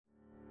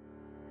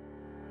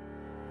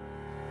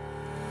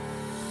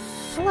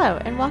Hello,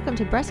 and welcome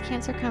to Breast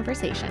Cancer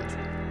Conversations,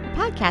 a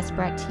podcast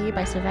brought to you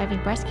by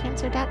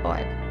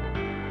SurvivingBreastCancer.org.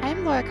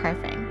 I'm Laura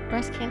Carfang,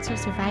 breast cancer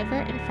survivor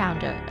and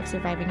founder of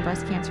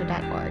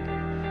SurvivingBreastCancer.org,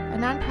 a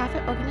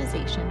nonprofit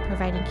organization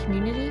providing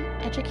community,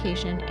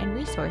 education, and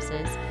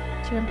resources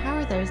to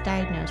empower those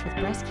diagnosed with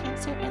breast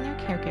cancer and their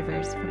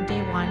caregivers from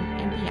day one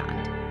and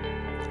beyond.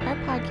 Our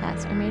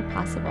podcasts are made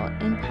possible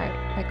in part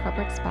by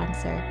corporate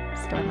sponsor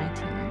Store My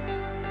Tumor.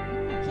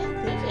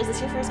 Yeah, thank you. Is this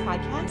your first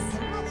podcast?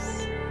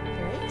 Yes.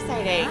 Very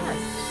exciting.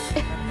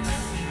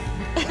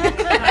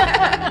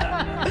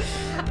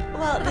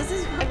 Well, this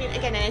is,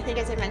 again, and I think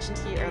as I mentioned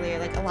to you earlier,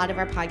 like a lot of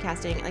our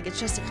podcasting, like it's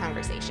just a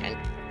conversation.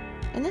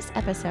 In this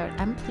episode,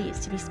 I'm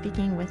pleased to be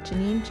speaking with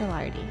Janine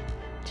Gilardi.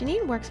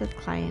 Janine works with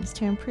clients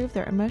to improve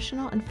their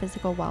emotional and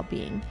physical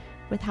well-being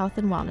with health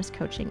and wellness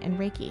coaching and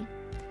Reiki.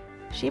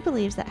 She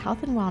believes that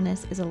health and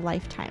wellness is a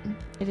lifetime.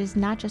 It is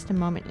not just a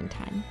moment in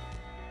time.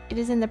 It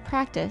is in the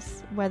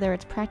practice, whether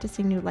it's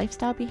practicing new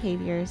lifestyle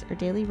behaviors or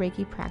daily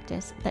Reiki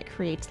practice, that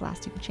creates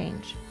lasting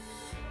change.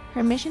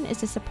 Her mission is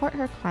to support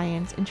her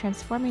clients in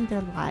transforming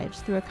their lives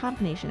through a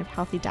combination of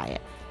healthy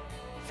diet.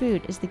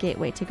 Food is the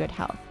gateway to good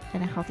health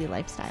and a healthy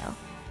lifestyle.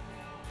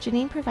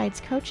 Janine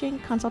provides coaching,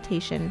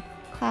 consultation,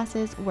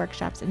 classes,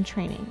 workshops, and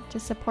training to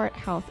support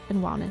health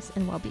and wellness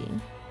and well-being.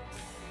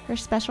 Her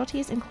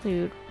specialties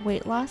include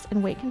weight loss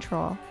and weight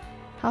control,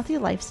 healthy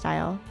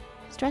lifestyle,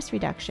 stress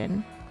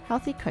reduction,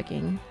 healthy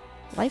cooking,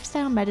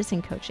 lifestyle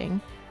medicine coaching,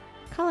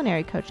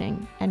 culinary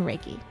coaching, and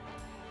Reiki.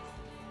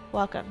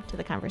 Welcome to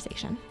the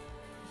conversation.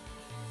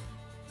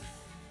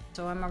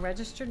 So I'm a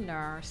registered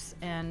nurse,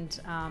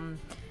 and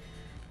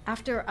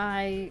after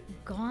I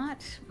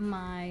got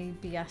my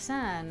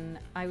BSN,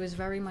 I was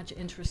very much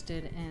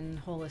interested in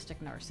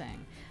holistic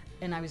nursing,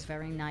 and I was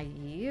very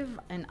naive,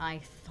 and I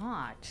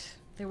thought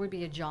there would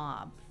be a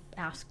job,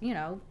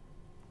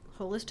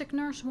 holistic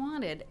nurse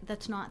wanted.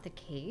 That's not the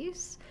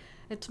case.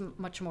 It's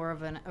much more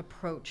of an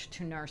approach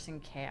to nursing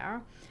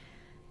care.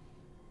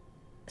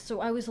 So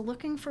I was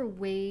looking for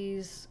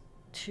ways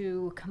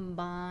to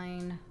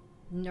combine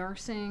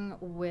nursing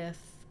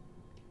with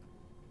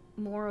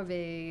more of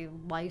a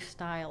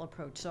lifestyle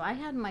approach. So I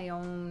had my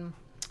own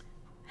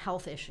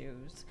health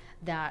issues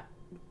that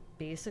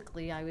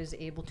basically I was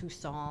able to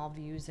solve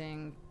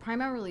using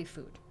primarily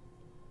food.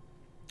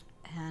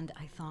 And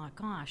I thought,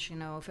 gosh,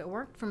 if it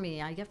worked for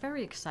me, I get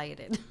very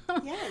excited.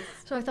 Yes.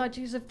 So I thought,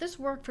 geez, if this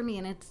worked for me,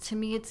 and to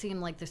me it seemed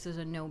like this is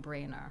a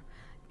no-brainer.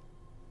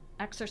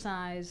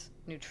 Exercise,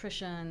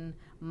 nutrition,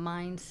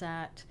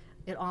 mindset,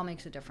 it all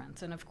makes a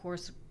difference. And of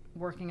course,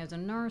 working as a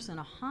nurse in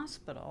a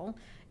hospital,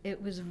 it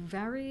was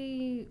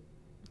very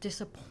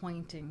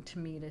disappointing to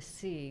me to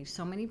see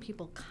so many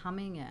people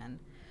coming in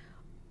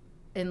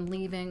and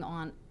leaving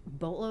on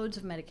boatloads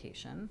of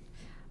medication,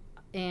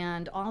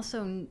 and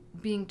also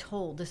being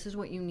told this is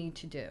what you need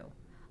to do.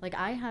 Like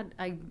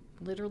I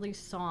literally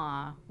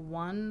saw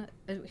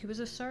he was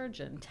a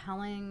surgeon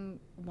telling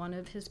one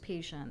of his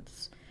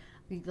patients,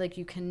 like,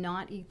 you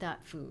cannot eat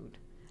that food.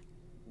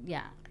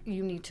 Yeah,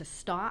 you need to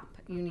stop.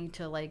 You need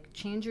to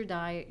change your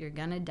diet. You're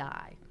gonna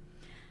die.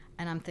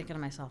 And I'm thinking to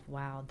myself,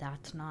 wow,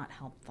 that's not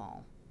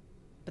helpful.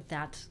 But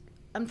that's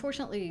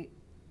unfortunately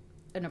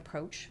an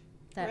approach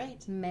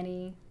that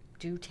many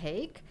do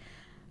take.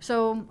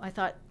 So I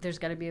thought there's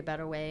got to be a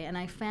better way, and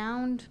I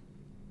found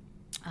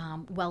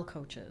Well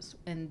Coaches,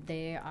 and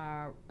they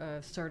are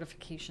a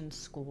certification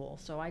school.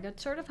 So I got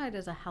certified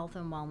as a health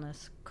and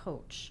wellness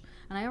coach,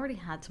 and I already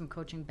had some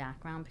coaching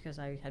background because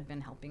I had been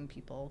helping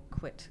people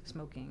quit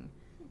smoking.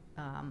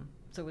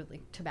 So with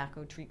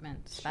tobacco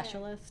treatment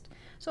specialist. Sure.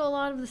 So a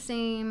lot of the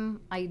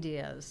same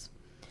ideas.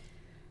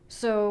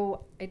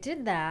 So I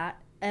did that.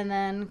 And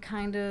then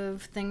kind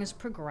of things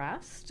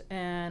progressed,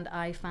 and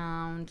I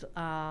found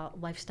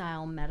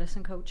lifestyle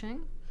medicine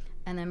coaching.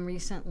 And then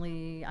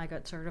recently I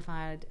got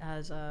certified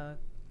as a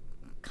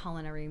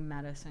culinary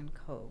medicine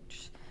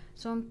coach.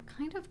 So I'm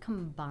kind of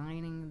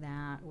combining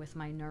that with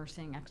my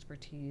nursing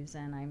expertise,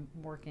 and I'm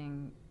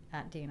working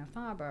at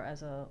Dana-Farber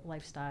as a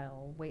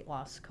lifestyle weight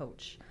loss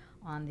coach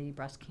on the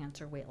breast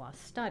cancer weight loss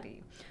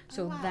study.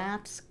 So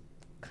that's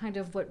kind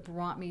of what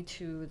brought me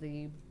to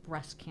the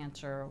breast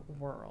cancer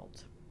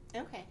world.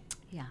 Okay.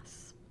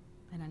 Yes,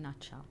 in a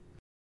nutshell.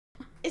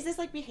 Is this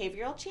like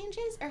behavioral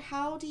changes, or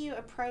how do you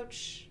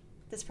approach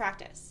this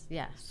practice?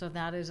 Yeah, so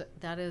that is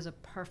a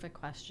perfect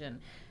question,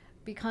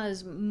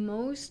 because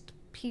most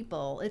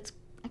people, it's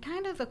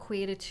kind of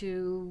equated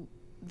to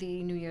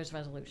the New Year's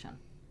resolution,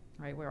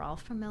 right? We're all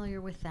familiar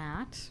with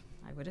that.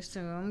 I would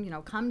assume,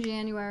 come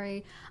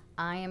January,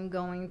 I am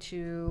going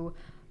to,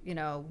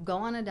 go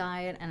on a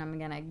diet, and I'm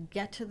going to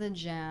get to the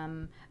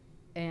gym.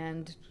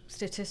 And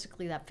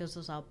statistically, that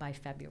fizzles out by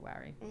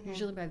February. Mm-hmm.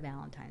 Usually by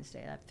Valentine's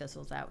Day, that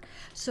fizzles out.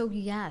 So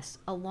yes,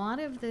 a lot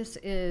of this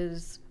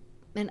is,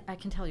 and I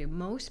can tell you,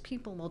 most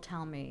people will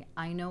tell me,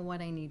 I know what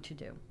I need to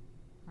do,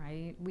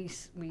 right?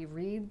 We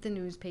read the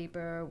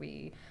newspaper,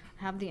 we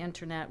have the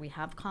internet, we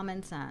have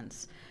common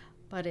sense,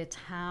 but it's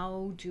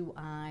how do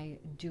I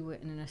do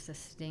it in a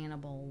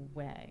sustainable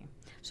way?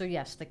 So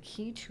yes, the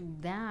key to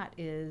that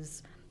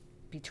is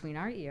between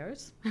our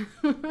ears.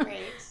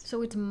 Right.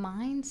 So it's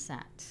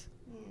mindset.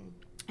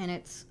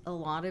 And a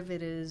lot of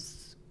it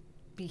is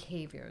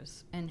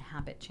behaviors and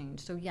habit change.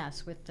 So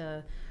yes, with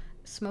the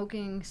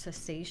smoking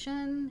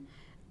cessation,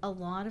 a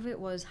lot of it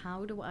was,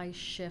 how do I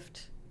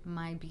shift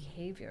my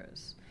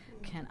behaviors?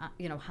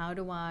 How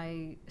do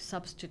I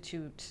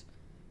substitute,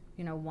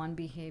 one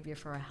behavior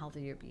for a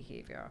healthier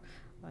behavior?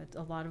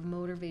 A lot of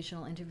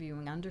motivational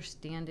interviewing,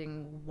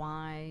 understanding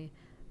why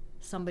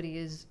somebody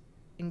is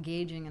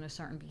engaging in a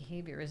certain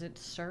behavior. Is it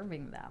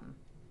serving them?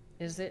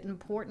 Is it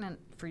important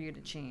for you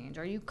to change?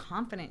 Are you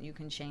confident you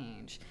can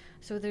change?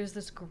 So there's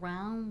this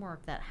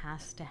groundwork that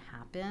has to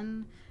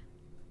happen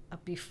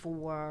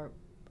before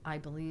I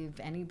believe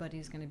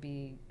anybody's going to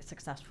be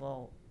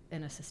successful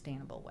in a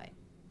sustainable way.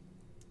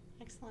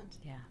 Excellent.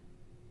 Yeah.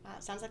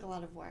 It sounds like a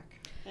lot of work,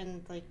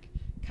 and like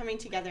coming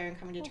together and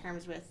coming to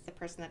terms with the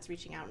person that's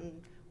reaching out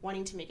and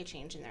wanting to make a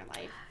change in their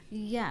life.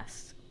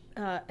 Yes.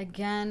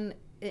 Again,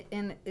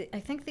 I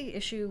think the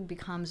issue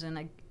becomes,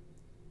 and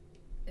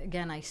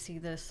again, I see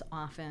this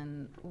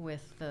often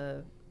with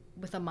a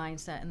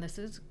mindset, and this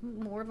is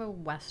more of a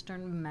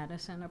Western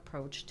medicine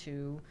approach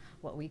to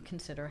what we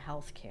consider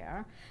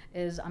healthcare,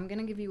 is I'm going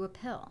to give you a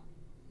pill,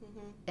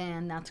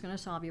 and that's going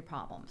to solve your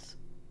problems.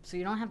 So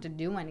you don't have to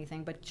do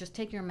anything, but just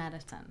take your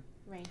medicine.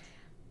 Right.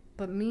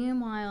 But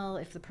meanwhile,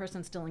 if the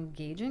person's still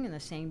engaging in the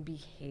same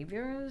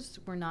behaviors,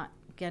 we're not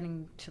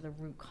getting to the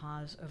root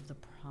cause of the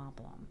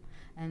problem.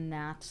 And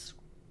that's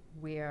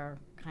where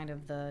kind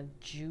of the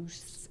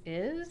juice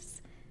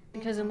is.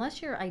 Because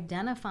unless you're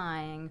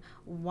identifying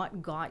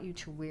what got you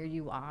to where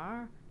you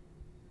are,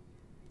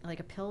 like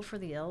a pill for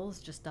the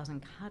ills just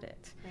doesn't cut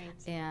it. Right.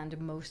 And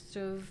most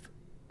of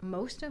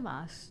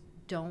us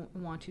don't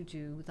want to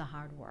do the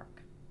hard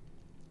work.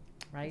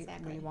 Right?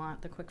 Exactly. We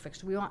want the quick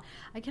fix.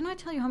 I cannot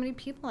tell you how many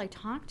people I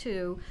talk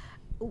to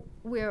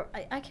where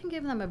I can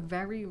give them a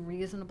very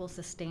reasonable,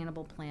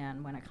 sustainable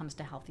plan when it comes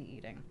to healthy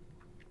eating.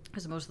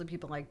 Because most of the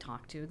people I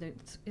talk to,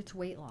 it's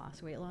weight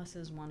loss. Weight loss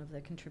is one of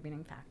the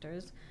contributing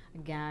factors.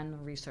 Again,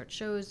 research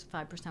shows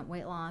 5%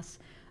 weight loss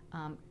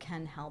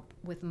can help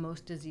with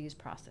most disease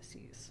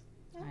processes,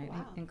 right?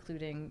 Wow.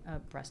 Including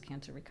breast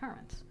cancer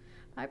recurrence.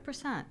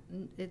 5%,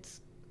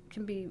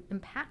 can be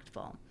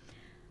impactful.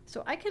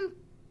 So I can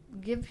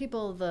give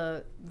people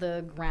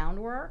the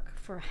groundwork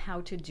for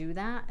how to do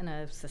that in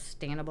a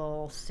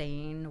sustainable,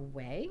 sane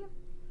way.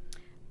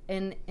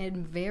 And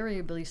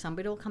invariably,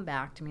 somebody will come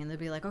back to me and they'll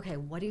be like, okay,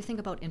 what do you think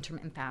about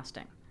intermittent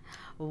fasting?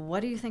 What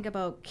do you think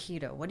about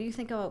keto? What do you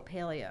think about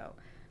paleo?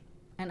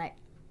 And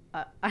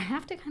I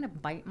have to kind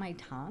of bite my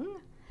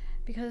tongue,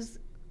 because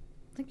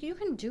like, you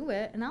can do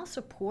it and I'll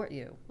support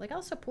you. Like,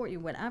 I'll support you,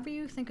 whatever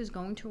you think is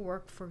going to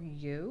work for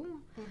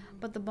you.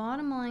 But the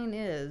bottom line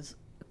is,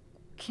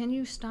 can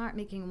you start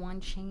making one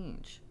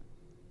change?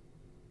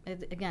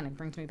 Again, it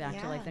brings me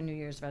back to like the New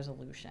Year's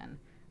resolution,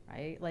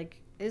 right?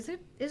 Like, is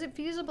it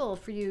feasible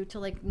for you to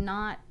like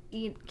not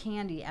eat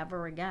candy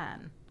ever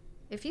again?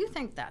 If you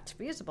think that's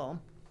feasible,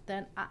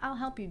 then I'll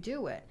help you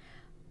do it.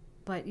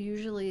 But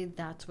usually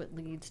that's what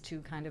leads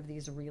to kind of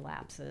these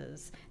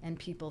relapses and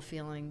people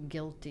feeling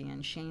guilty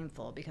and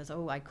shameful because,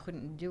 oh, I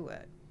couldn't do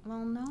it.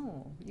 Well,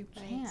 no, you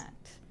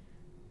can't.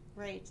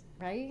 Right.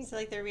 Right? So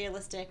like the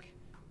realistic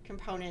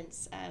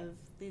components of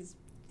these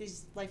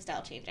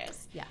lifestyle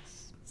changes.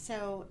 Yes.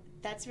 So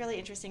that's really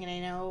interesting, and I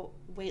know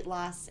weight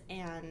loss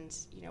and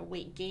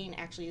weight gain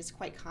actually is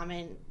quite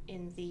common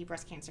in the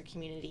breast cancer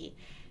community.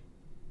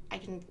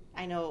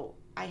 I know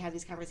I have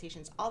these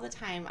conversations all the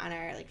time on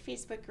our like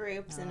Facebook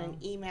groups and in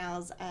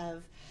emails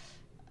of,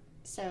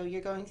 so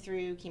you're going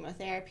through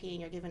chemotherapy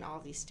and you're given all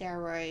of these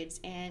steroids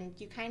and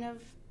you kind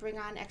of bring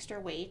on extra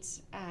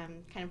weight,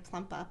 kind of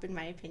plump up in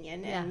my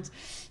opinion. Yeah. And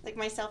like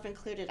myself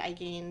included, I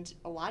gained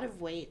a lot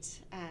of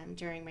weight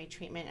during my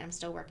treatment. I'm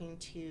still working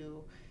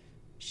to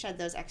shed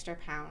those extra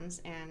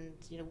pounds, and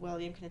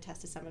William can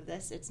attest to some of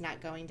this. It's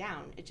not going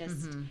down. It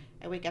just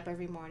I wake up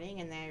every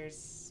morning and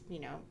there's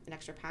an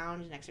extra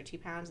pound, an extra 2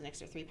 pounds, an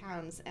extra 3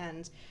 pounds,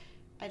 and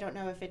I don't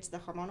know if it's the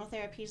hormonal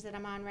therapies that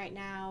I'm on right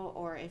now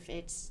or if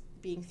it's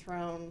being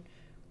thrown,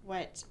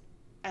 what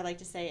I like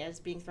to say as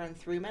being thrown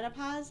through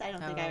menopause. I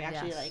don't think I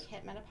actually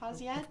hit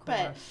menopause yet,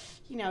 but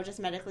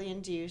just medically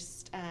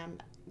induced,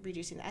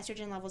 reducing the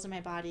estrogen levels in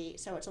my body.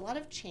 So it's a lot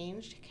of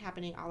change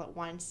happening all at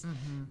once,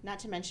 not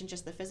to mention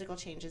just the physical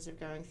changes of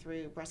going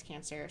through breast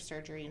cancer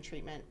surgery and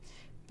treatment.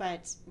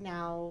 But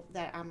now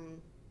that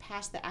I'm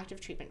past the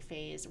active treatment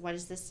phase, what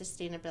is the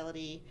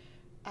sustainability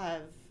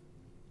of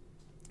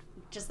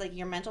just like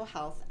your mental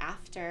health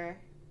after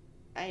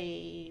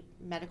a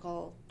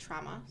medical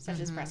trauma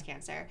such as breast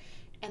cancer?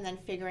 And then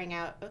figuring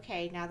out,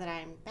 okay, now that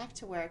I'm back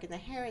to work and the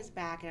hair is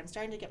back and I'm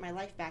starting to get my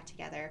life back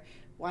together,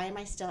 why am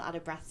I still out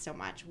of breath so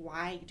much?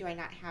 Why do I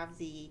not have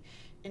the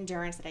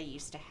endurance that I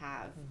used to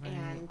have? Right.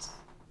 And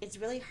it's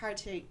really hard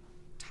to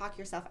talk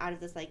yourself out of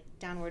this like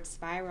downward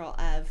spiral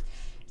of,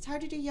 it's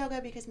hard to do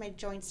yoga because my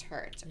joints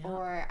hurt,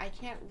 or I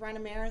can't run a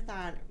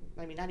marathon.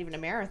 I mean, not even a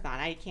marathon.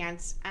 I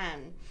can't,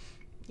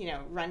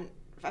 run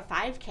a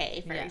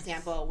 5K, for Yes.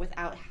 example,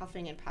 without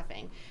huffing and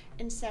puffing.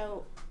 And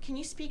so can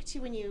you speak to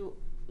when you,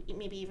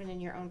 maybe even in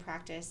your own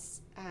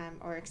practice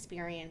or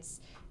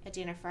experience at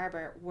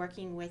Dana-Farber,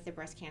 working with the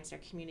breast cancer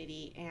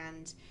community,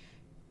 and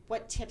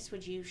what tips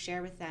would you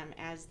share with them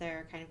as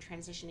they're kind of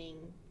transitioning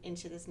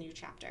into this new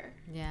chapter?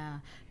 Yeah.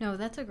 No,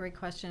 that's a great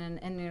question.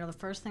 And the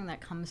first thing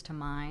that comes to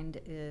mind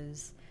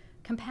is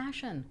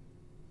compassion.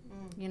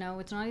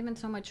 It's not even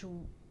so much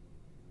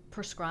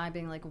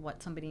prescribing like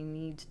what somebody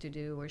needs to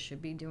do or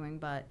should be doing,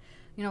 but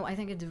I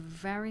think it's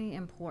very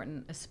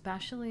important,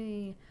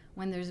 especially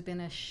when there's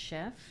been a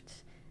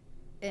shift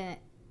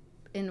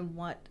in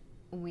what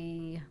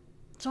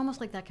it's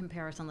almost like that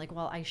comparison, like,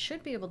 well, I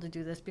should be able to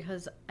do this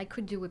because I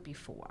could do it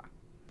before.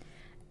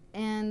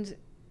 And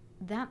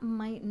that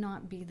might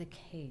not be the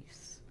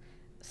case.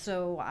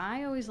 So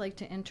I always like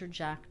to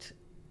interject,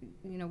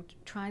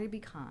 try to be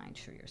kind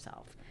to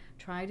yourself.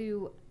 Try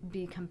to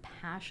be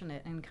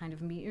compassionate and kind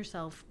of meet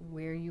yourself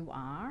where you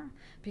are.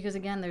 Because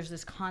again, there's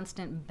this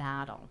constant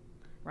battle,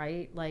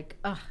 right? Like,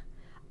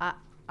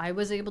 I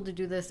was able to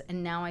do this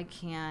and now I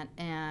can't.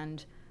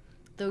 And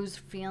those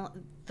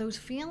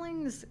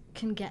feelings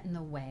can get in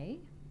the way.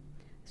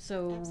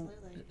 So,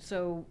 Absolutely.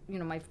 So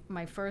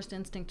my first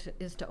instinct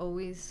is to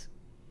always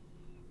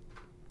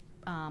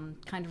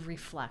kind of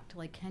reflect.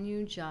 Like, can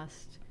you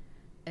just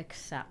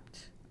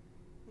accept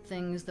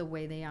things the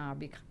way they are?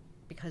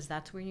 Because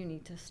that's where you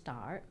need to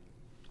start.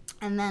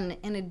 And then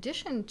in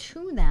addition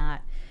to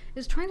that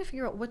is trying to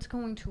figure out what's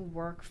going to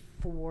work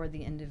for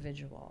the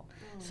individual.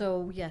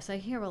 So yes, I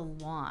hear a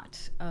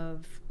lot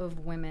of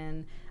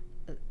women,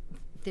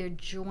 their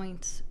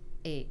joints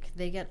ache.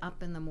 They get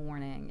up in the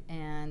morning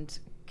and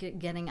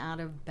getting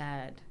out of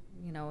bed.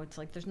 It's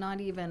like there's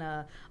not even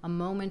a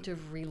moment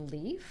of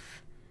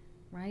relief,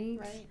 right?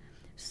 Right.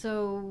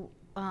 So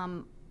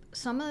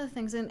some of the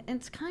things, and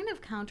it's kind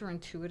of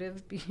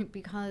counterintuitive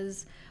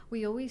because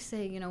we always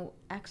say,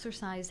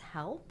 exercise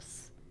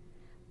helps,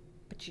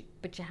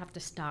 but you have to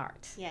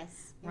start.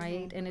 Yes.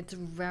 Right? And it's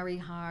very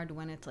hard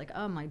when it's like,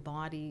 oh, my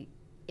body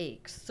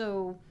aches.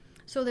 So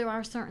there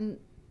are certain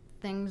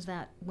things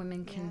that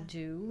women can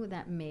do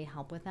that may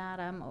help with that.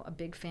 I'm a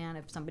big fan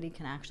if somebody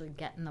can actually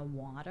get in the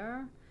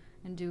water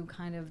and do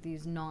kind of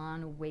these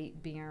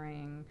non-weight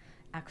bearing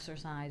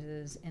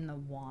exercises in the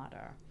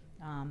water.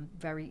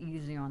 Very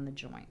easy on the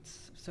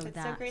joints. So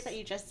that's so great that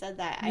you just said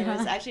that. I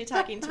was actually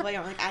talking to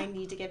William, like, I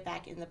need to get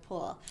back in the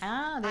pool.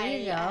 There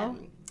you go.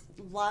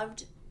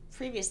 Loved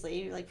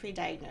previously, like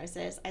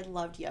pre-diagnosis, I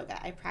loved yoga.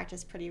 I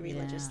practiced pretty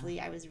religiously.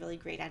 I was really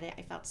great at it.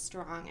 I felt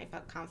strong. I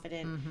felt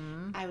confident.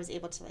 I was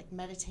able to like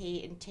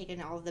meditate and take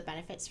in all of the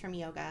benefits from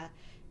yoga.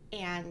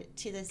 And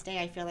to this day,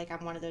 I feel like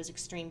I'm one of those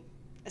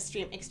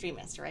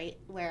extremists, right?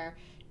 Where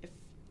if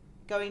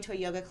going to a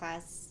yoga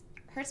class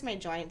hurts my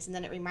joints, and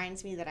then it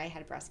reminds me that I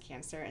had breast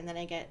cancer, and then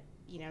I get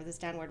this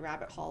downward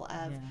rabbit hole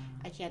of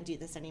I can't do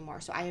this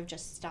anymore. So I have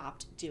just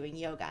stopped doing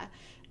yoga.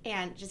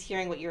 And just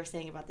hearing what you were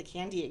saying about the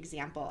candy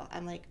example,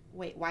 I'm like,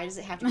 wait, why does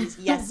it have to be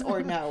yes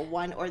or no,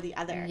 one or the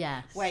other?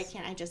 Yes. Why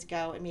can't I just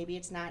go? And maybe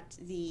it's not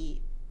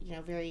the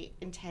very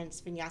intense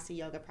vinyasa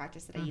yoga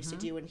practice that I used to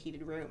do in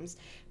heated rooms,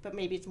 but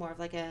maybe it's more of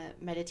like a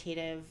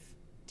meditative,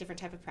 different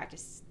type of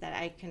practice that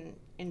I can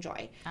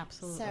enjoy.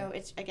 Absolutely. So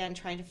it's, again,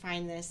 trying to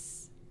find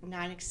this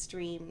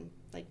non-extreme,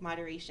 like,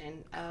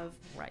 moderation of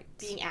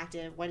being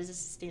active. What is a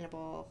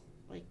sustainable,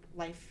 like,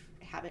 life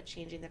habit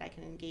changing that I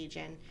can engage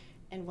in?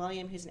 And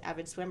William, who's an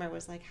avid swimmer,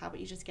 was like, how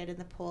about you just get in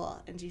the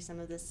pool and do some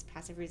of this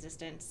passive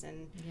resistance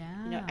and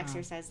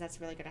exercise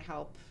that's really going to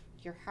help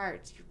your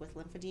heart with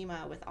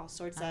lymphedema, with all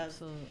sorts of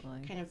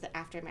kind of the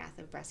aftermath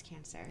of breast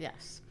cancer.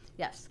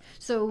 Yes.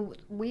 So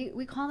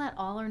we call that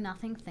all or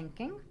nothing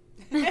thinking.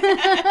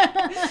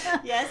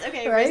 Yes,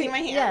 okay, right? Raising my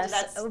hand. Yes.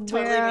 That's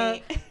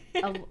totally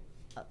me.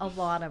 A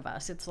lot of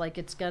us, it's like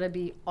it's got to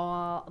be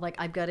all, like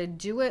I've got to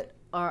do it,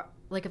 or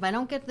like if I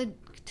don't get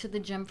to the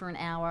gym for an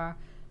hour,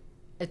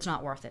 it's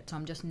not worth it, so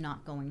I'm just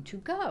not going to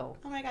go.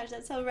 Oh my gosh,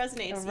 that so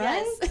resonates.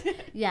 Right? Yes.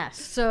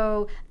 Yes.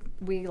 So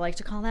we like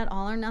to call that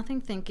all or nothing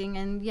thinking,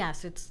 and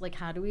yes, it's like,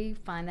 how do we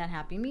find that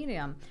happy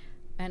medium?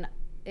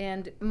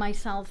 And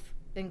myself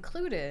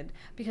included,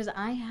 because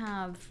I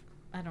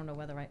don't know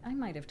whether I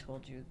might have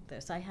told you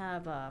this. I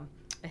have a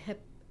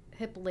hip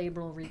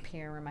labral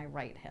repair in my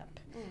right hip.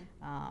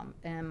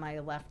 And my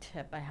left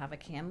hip, I have a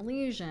cam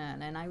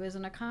lesion, and I was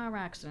in a car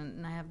accident,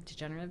 and I have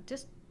degenerative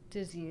disc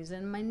disease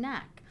in my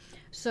neck.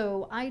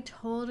 So I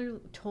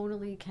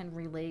totally can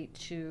relate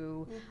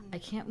to I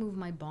can't move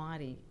my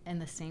body in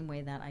the same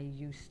way that I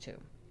used to.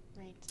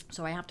 Right.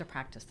 So I have to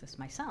practice this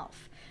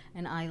myself.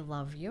 And I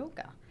love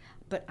yoga.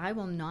 But I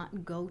will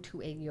not go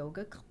to a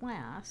yoga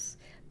class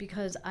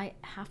because I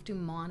have to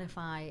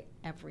modify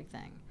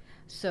everything.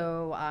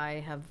 So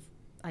I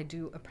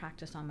do a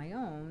practice on my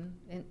own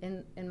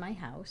in my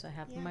house. I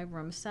have my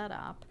room set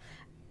up.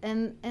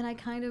 And I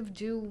kind of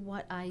do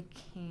what I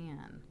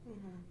can.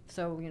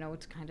 So,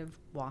 it's kind of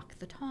walk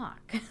the talk.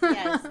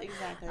 Yes,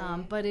 exactly.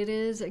 But it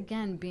is,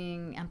 again,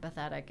 being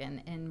empathetic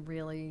and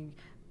really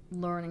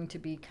learning to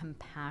be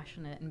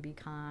compassionate and be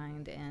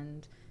kind.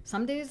 And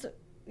some days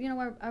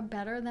are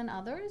better than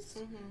others.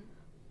 Mm-hmm.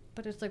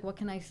 But it's like, what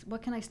can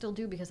I still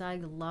do? Because I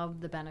love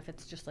the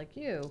benefits, just like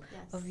you,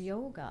 Yes. of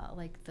yoga,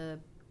 like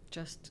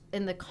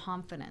in the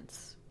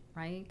confidence,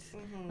 right?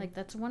 Mm-hmm. Like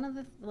that's one of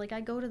the, like I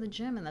go to the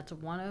gym and that's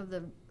one of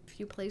the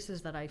few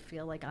places that I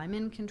feel like I'm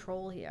in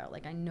control here.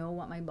 Like I know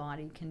what my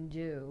body can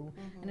do,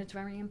 Mm-hmm. and it's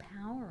very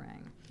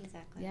empowering.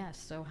 Exactly. Yes.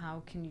 So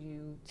how can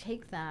you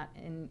take that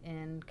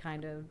and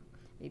kind of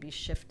maybe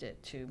shift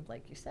it to,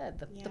 like you said,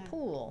 the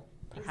pool,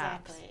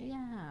 perhaps. Exactly.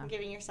 Yeah. And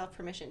giving yourself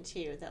permission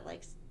too that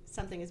like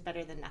something is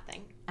better than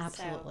nothing.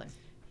 Absolutely. So,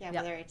 yeah,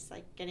 whether it's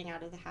like getting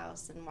out of the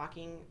house and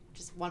walking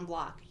just one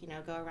block,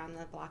 go around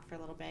the block for a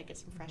little bit, get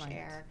some fresh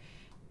air.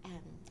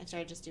 I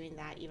started just doing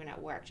that even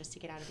at work, just to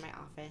get out of my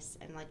office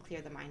and like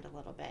clear the mind a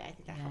little bit. I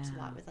think that helps a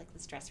lot with like the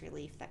stress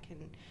relief that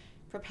can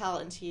propel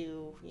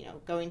into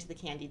going to the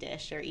candy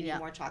dish or eating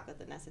more chocolate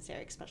than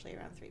necessary, especially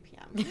around 3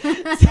 p.m.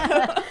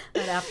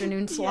 That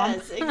afternoon slump.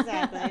 Yes,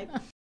 exactly.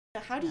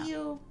 So how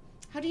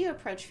do you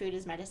approach food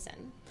as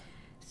medicine?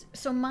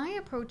 So my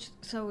approach,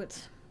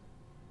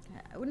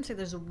 I wouldn't say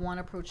there's one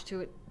approach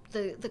to it.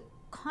 The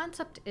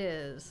concept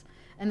is,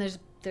 and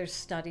there's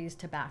studies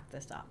to back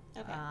this up.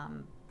 Okay.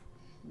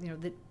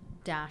 The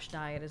DASH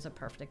diet is a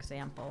perfect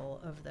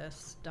example of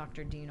this.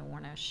 Dr. Dean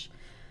Ornish,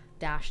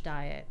 DASH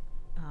diet.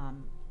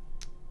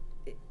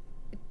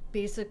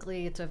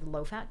 Basically, it's a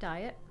low-fat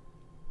diet,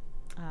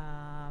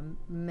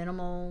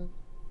 minimal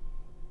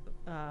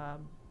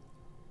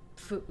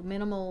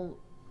minimal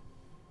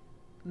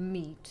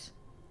meat,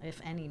 if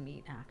any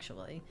meat,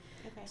 actually.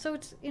 Okay. So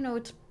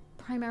it's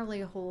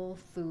primarily a whole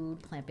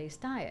food,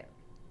 plant-based diet.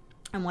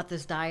 And what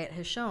this diet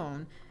has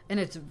shown, and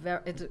it's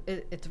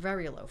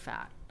very low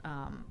fat,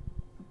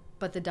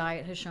 but the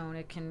diet has shown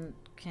it can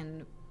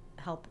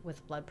help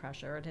with blood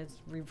pressure. It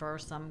has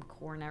reversed some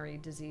coronary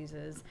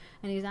diseases,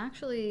 and he's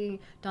actually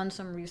done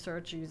some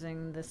research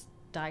using this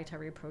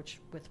dietary approach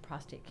with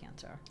prostate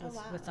cancer,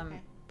 with some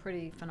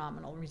pretty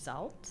phenomenal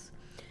results.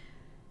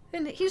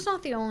 And he's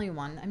not the only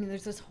one. I mean,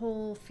 there's this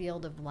whole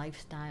field of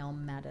lifestyle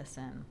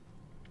medicine.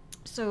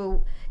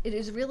 So it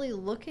is really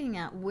looking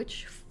at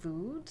which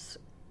foods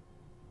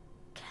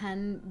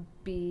can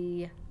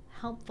be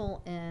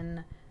helpful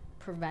in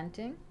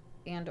preventing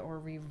and or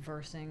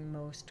reversing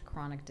most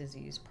chronic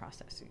disease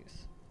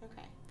processes.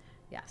 Okay.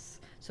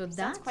 Yes. So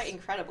that's quite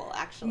incredible,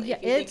 actually, yeah,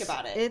 if you think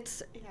about it.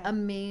 It's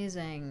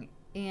amazing.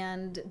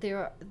 And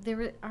there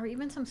are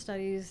even some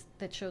studies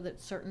that show that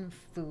certain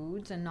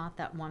foods, and not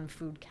that one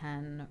food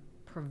can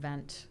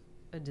prevent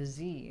a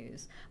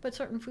disease, but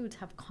certain foods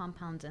have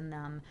compounds in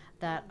them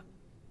that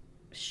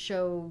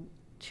show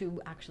to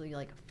actually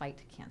like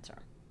fight cancer.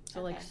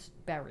 So like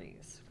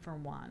berries, for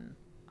one.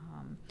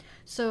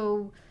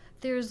 So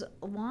there's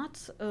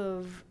lots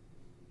of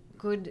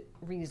good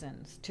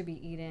reasons to be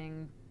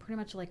eating pretty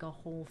much like a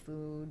whole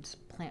foods,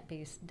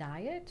 plant-based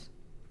diet.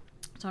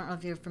 So I don't know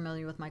if you're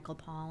familiar with Michael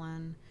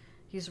Pollan.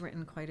 He's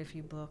written quite a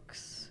few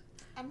books.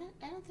 I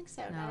don't think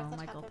so. No, not off the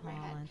Michael top of my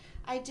Pollan. head.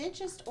 I did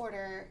just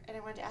order, and I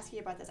wanted to ask you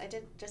about this. I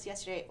did just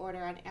yesterday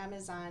order on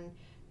Amazon.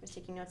 I was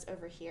taking notes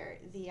over here.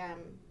 The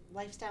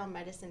Lifestyle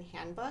Medicine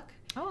Handbook.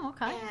 Oh,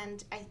 okay.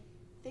 And I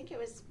think it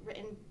was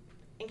written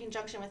in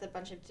conjunction with a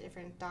bunch of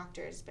different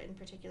doctors, but in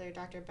particular,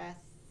 Dr. Beth,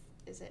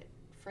 is it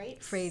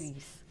Frades?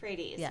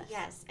 Frades.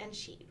 Yes. And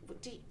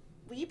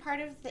were you part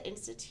of the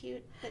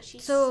institute that she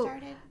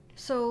started?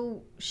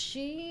 So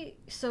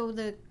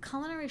the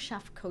culinary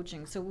chef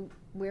coaching. So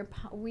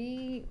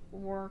we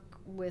work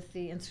with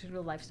the Institute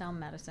of Lifestyle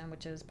Medicine,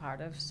 which is part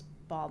of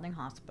Spalding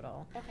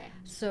Hospital. Okay.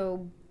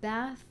 So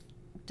Beth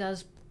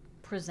does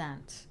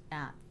present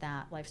at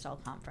that lifestyle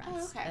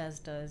conference, as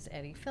does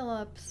Eddie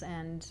Phillips,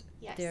 and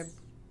they're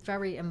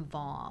very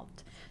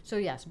involved. So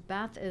yes,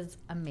 Beth is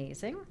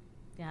amazing.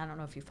 Yeah, I don't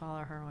know if you follow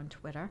her on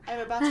Twitter. I'm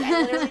about to.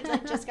 I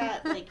literally just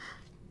got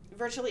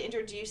virtually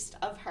introduced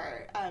of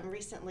her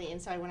recently,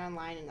 and so I went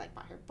online and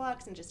bought her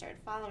books and just started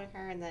following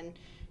her, and then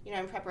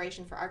in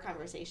preparation for our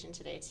conversation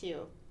today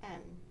too.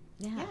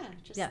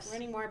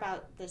 Learning more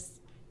about this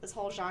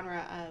whole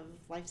genre of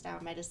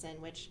lifestyle medicine,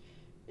 which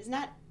is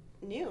not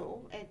new.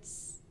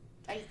 It's,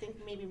 I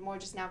think, maybe more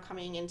just now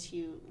coming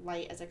into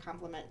light as a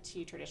complement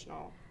to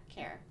traditional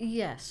care.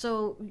 Yeah,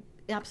 so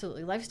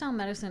absolutely. Lifestyle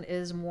medicine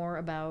is more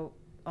about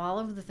all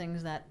of the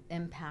things that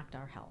impact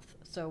our health.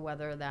 So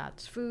whether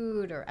that's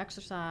food or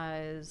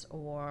exercise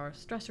or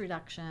stress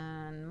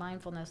reduction,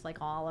 mindfulness, like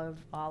all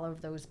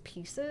of those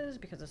pieces,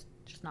 because it's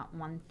just not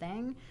one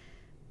thing.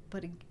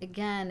 But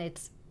again,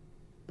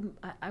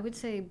 I would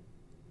say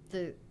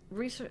the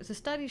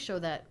studies show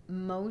that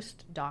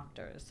most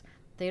doctors,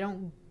 they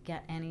don't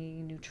get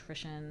any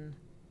nutrition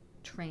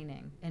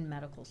training in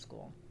medical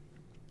school.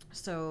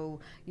 So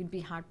you'd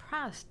be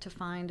hard-pressed to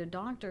find a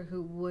doctor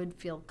who would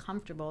feel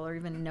comfortable or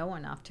even know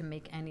enough to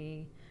make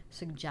any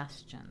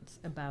suggestions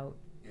about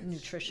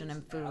nutrition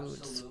and foods.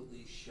 It's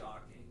absolutely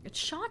shocking. It's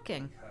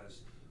shocking.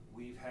 Because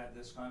we've had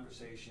this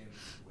conversation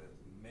with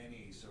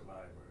many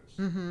survivors,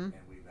 mm-hmm. and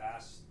we've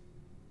asked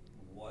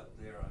what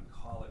their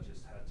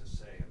oncologist had to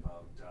say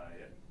about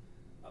diet,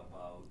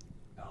 about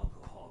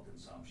alcohol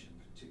consumption,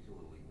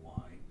 particularly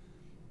wine,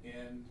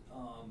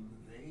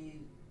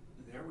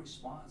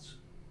 response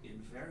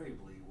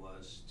invariably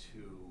was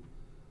to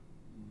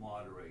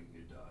moderate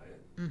your diet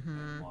Mm-hmm.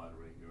 and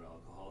moderate your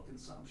alcohol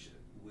consumption,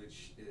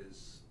 which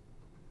is,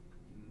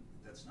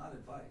 that's not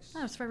advice.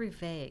 No, it's very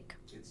vague.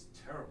 It's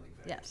terribly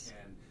vague. Yes.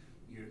 And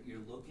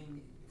you're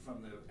looking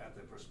at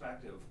the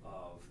perspective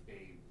of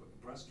a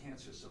breast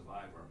cancer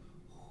survivor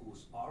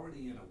who's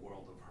already in a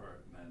world of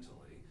hurt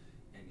mentally,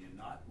 and you're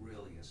not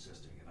really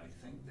assisting. And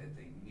I think that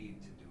they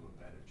need to do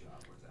a better job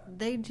with that.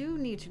 They do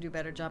need to do a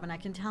better job, and I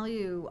can tell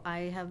you, I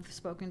have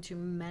spoken to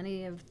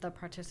many of the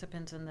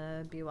participants in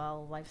the Be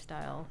Well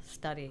lifestyle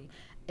study,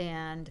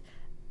 and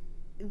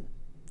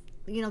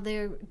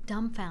they're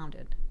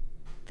dumbfounded.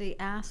 They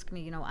ask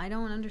me, I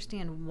don't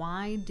understand,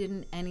 why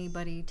didn't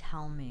anybody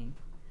tell me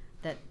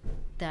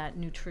that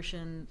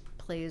nutrition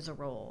plays a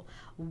role?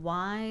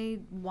 Why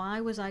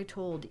was I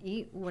told,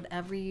 eat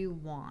whatever you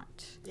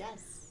want?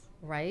 Yes.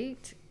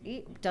 Right?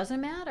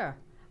 Doesn't matter.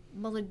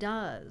 Well, it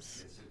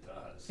does. Yes, it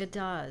does. It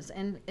does.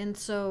 And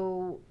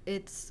so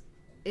it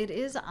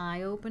is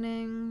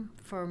eye-opening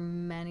for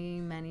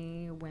many,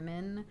 many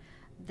women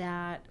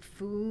that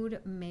food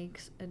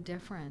makes a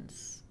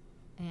difference.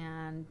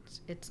 And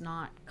it's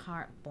not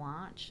carte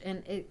blanche.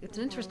 And it's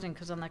interesting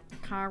because on the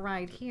car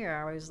ride here,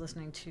 I was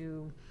listening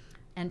to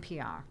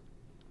NPR.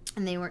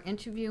 And they were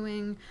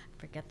interviewing,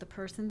 forget the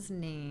person's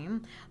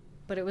name,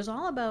 but it was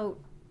all about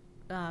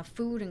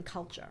food and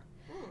culture.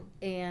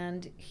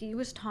 And he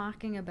was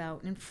talking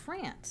about in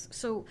France.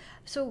 So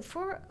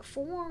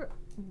for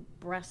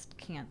breast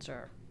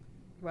cancer,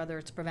 whether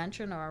it's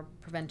prevention or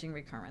preventing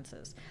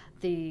recurrences,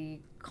 the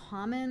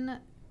common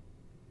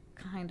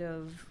kind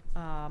of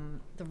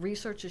the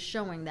research is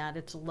showing that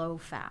it's low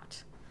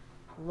fat.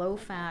 Low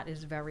fat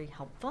is very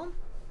helpful.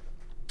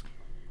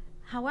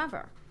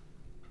 However,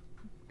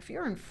 if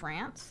you're in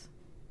France,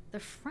 the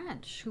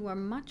French, who are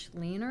much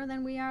leaner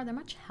than we are, they're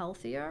much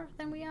healthier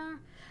than we are,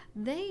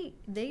 they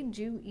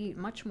do eat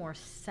much more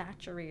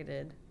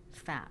saturated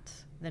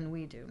fats than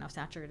we do. Now,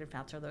 saturated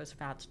fats are those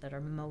fats that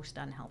are most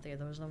unhealthy.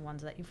 Those are the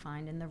ones that you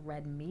find in the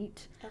red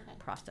meat,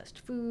 processed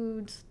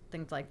foods,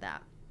 things like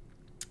that.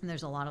 And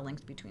there's a lot of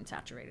links between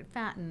saturated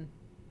fat and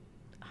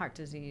heart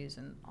disease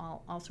and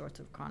all sorts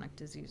of chronic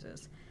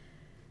diseases.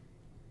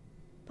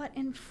 But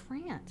in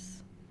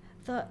France,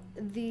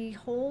 the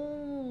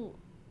whole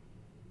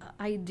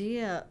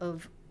idea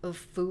of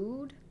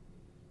food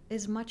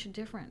is much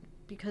different,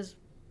 because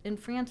in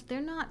France they're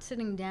not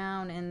sitting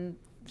down and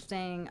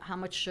saying how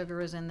much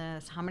sugar is in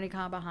this, how many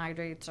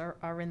carbohydrates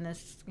are in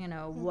this,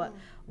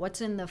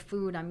 what's in the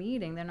food I'm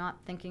eating. They're not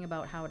thinking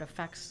about how it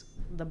affects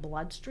the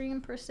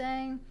bloodstream per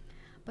se,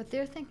 but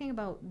they're thinking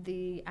about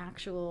the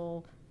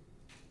actual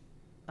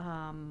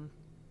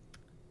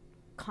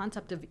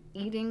concept of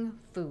eating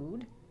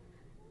food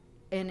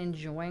and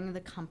enjoying the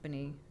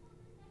company.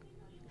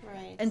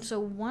 Right. And so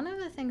one of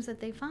the things that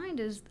they find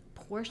is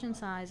portion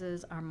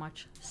sizes are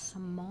much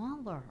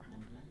smaller.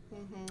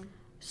 Mm-hmm.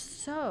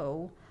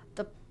 So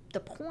the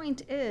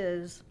point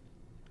is,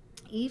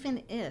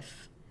 even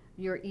if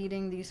you're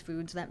eating these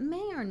foods that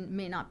may or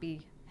may not be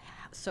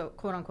so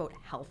quote unquote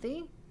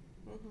healthy,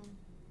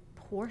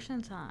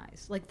 portion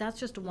size, like that's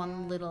just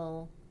one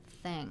little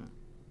thing.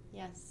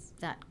 Yes.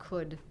 That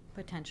could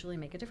potentially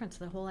make a difference.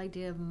 The whole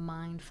idea of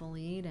mindful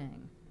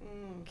eating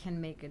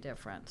can make a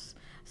difference.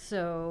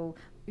 So,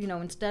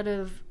 instead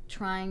of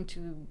trying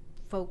to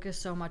focus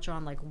so much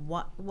on like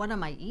what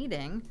am I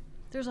eating,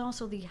 there's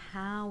also the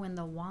how and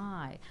the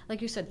why.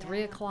 Like you said,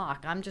 3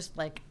 o'clock, I'm just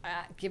like,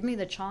 give me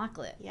the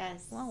chocolate.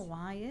 Yes. Well,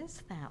 why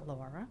is that,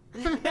 Laura?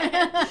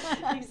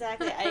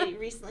 Exactly. I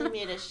recently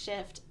made a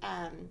shift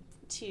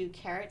to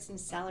carrots and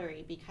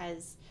celery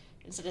because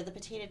instead of the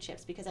potato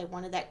chips, because I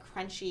wanted that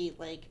crunchy,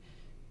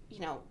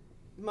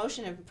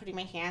 motion of putting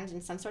my hand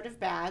in some sort of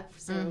bag.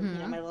 So,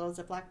 my little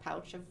Ziploc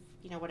pouch of,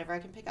 whatever I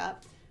can pick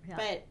up. Yeah.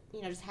 But,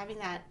 just having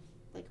that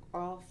like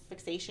oral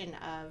fixation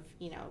of,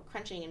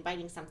 crunching and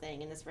biting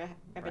something and this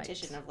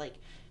repetition of like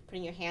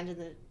putting your hand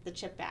in the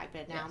chip bag.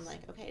 But now I'm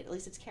like, okay, at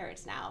least it's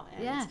carrots now.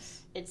 And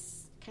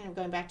it's kind of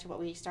going back to what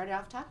we started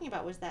off talking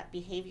about, was that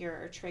behavior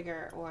or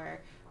trigger,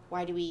 or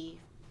why do we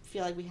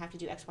feel like we have to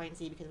do X, Y, and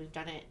Z because we've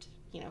done it,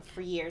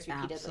 for years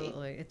repeatedly.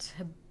 Absolutely. It's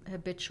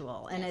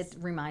habitual. And it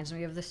reminds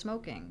me of the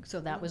smoking. So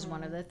that was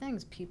one of the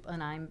things. People,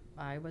 and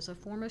I was a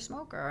former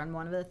smoker, and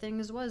one of the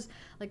things was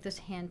like this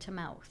hand to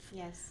mouth.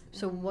 Yes.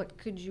 So what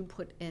could you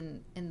put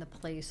in the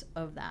place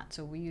of that?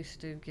 So we used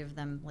to give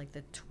them like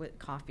the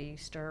coffee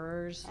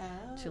stirrers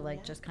to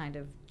just kind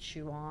of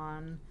chew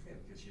on. Yeah,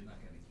 because you're not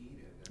going to eat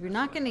it. You're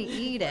not going to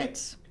eat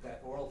it.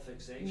 That oral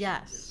fixation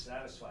Yes. is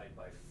satisfied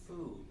by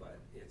food, but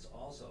it's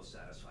also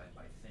satisfied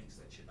by things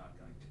that you're not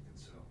going to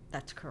consume.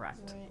 That's correct.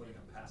 It's like putting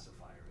a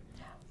pacifier in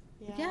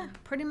your mouth. Yeah,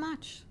 pretty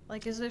much.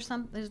 Like, is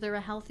there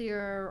a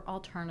healthier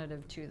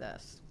alternative to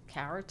this?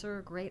 carrots are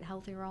a great,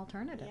 healthier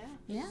alternative.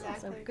 Yeah, So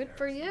exactly. good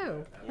for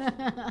you.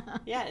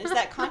 Yeah, it's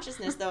that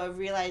consciousness, though, of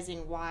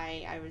realizing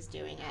why I was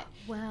doing it.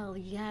 Well,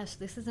 yes,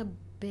 this is a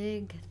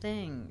big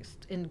thing,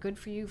 and good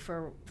for you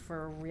for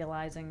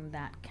realizing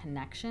that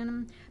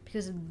connection,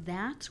 because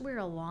that's where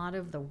a lot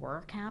of the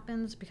work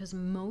happens. Because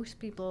most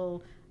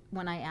people,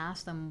 when I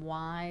ask them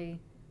why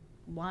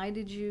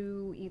did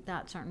you eat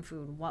that certain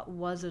food, what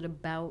was it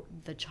about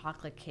the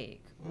chocolate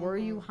cake, were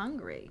you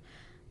hungry?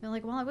 They're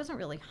like, well, I wasn't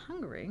really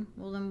hungry.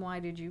 Well, then why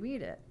did you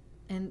eat it?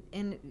 And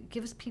it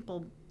gives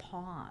people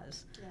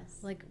pause,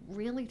 like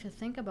really to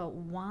think about,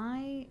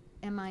 why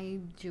am I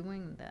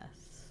doing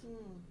this?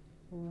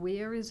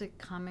 Where is it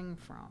coming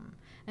from?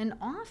 And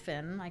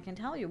often, I can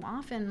tell you,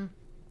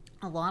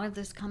 a lot of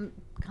this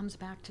comes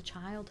back to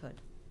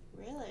childhood.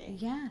 Really?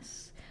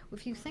 Yes.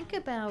 If you think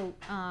about,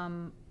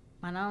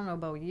 and I don't know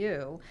about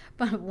you,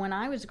 but when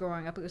I was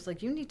growing up, it was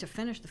like, you need to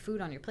finish the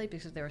food on your plate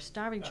because there are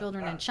starving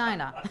children in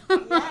China.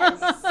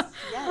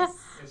 Yes.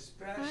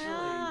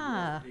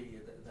 Especially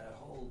with that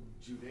whole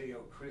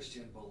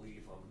Judeo-Christian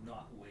belief of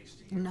not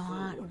wasting food.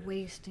 Not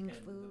wasting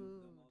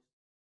food.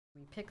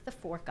 We pick the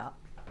fork up,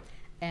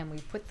 and we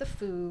put the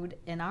food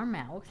in our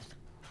mouth,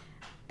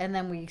 and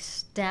then we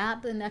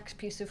stab the next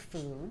piece of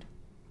food,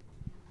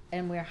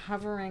 and we're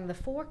hovering. The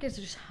fork is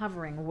just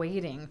hovering,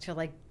 waiting to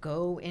like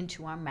go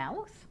into our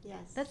mouth.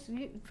 Yes. That's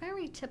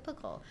very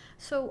typical.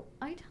 So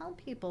I tell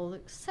people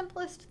the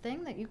simplest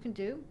thing that you can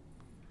do: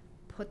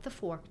 put the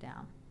fork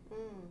down.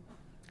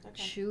 Okay.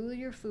 Chew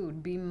your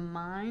food. Be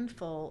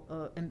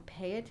mindful and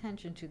pay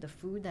attention to the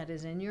food that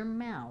is in your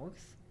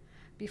mouth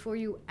before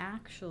you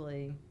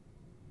actually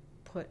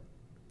put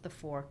the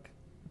fork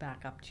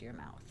back up to your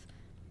mouth.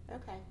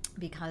 Okay.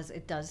 Because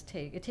it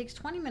takes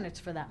 20 minutes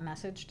for that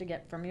message to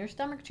get from your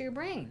stomach to your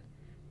brain,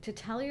 to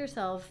tell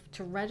yourself,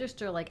 to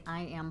register like,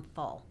 I am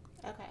full.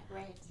 Okay,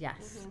 right.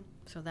 Yes.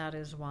 So that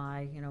is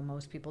why,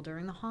 most people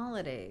during the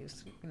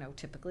holidays,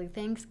 typically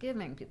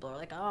Thanksgiving, people are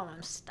like, oh,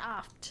 I'm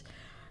stuffed.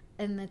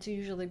 And that's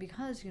usually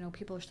because,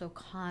 people are so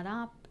caught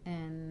up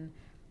in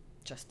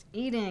just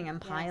eating and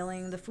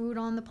piling the food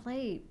on the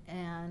plate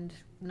and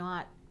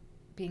not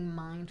being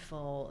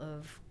mindful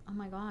of, oh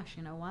my gosh,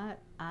 you know what?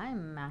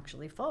 I'm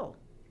actually full.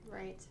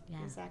 Right.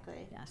 Yeah.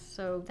 Exactly. Yes.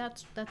 So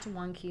that's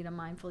one key to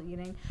mindful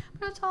eating.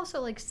 But it's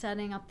also like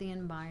setting up the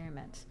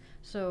environment.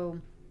 So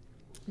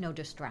no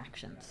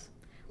distractions,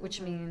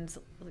 which means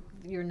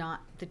the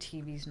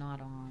TV's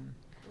not on.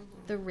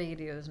 The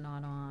radio's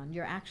not on.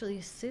 You're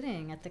actually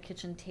sitting at the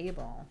kitchen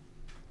table.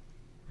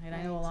 Right?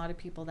 I know a lot of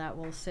people that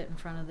will sit in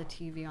front of the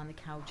TV on the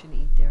couch and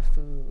eat their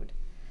food.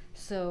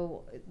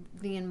 So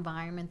the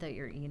environment that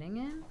you're eating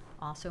in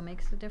also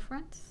makes a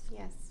difference.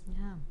 Yes.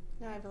 Yeah.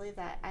 No, I believe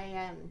that.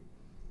 I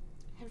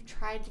have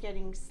tried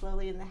getting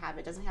slowly in the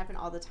habit. It doesn't happen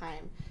all the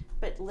time,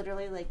 but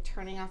literally like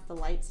turning off the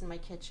lights in my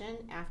kitchen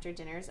after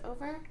dinner's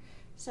over.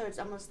 So it's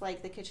almost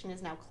like the kitchen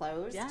is now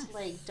closed. Yes.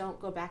 Like, don't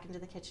go back into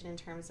the kitchen in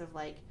terms of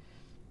like,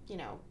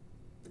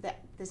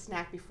 the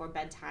snack before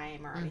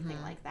bedtime or anything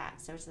like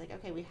that. So it's like,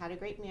 okay, we had a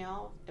great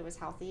meal. It was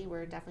healthy.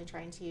 We're definitely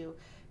trying to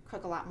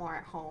cook a lot more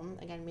at home,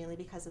 again, mainly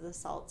because of the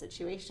salt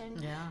situation.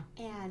 Yeah.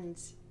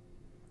 And,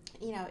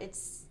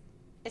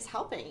 it's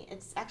helping.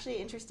 It's actually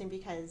interesting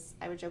because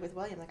I would joke with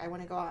William, like, I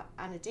want to go out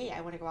on a date.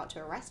 I want to go out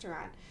to a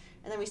restaurant.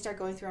 And then we start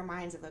going through our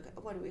minds of,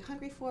 like, what are we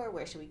hungry for?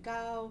 Where should we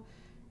go?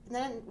 And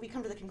then we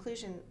come to the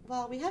conclusion,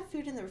 well, we have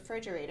food in the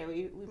refrigerator.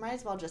 We might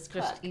as well just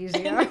cook. Just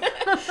easier.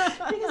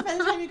 Because by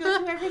the time you go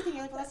through everything,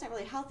 you're like, well, that's not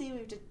really healthy.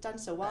 We've just done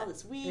so well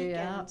this week.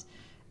 Yeah. And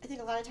I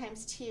think a lot of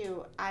times,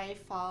 too, I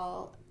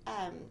fall,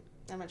 I'm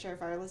not sure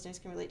if our listeners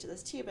can relate to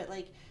this, too, but,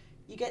 like,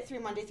 you get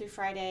through Monday through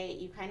Friday,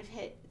 you kind of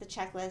hit the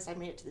checklist. I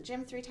made it to the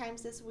gym 3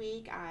 times this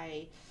week.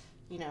 I,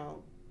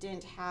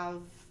 didn't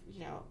have,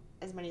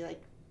 as many,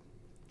 like,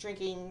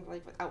 drinking,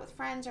 like, out with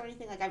friends or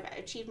anything. Like, I've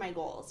achieved my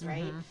goals,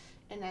 right?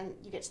 And then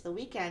you get to the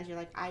weekend, you're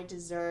like, I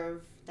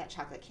deserve that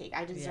chocolate cake.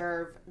 I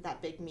deserve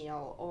that big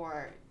meal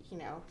or,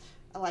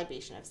 a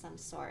libation of some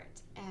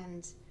sort.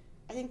 And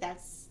I think that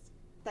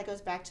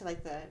goes back to,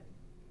 like, the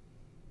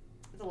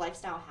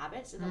lifestyle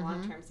habits and the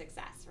long-term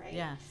success, right?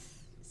 Yes.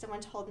 Someone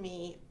told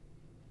me,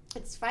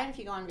 it's fine if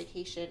you go on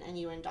vacation and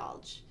you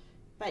indulge,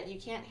 but you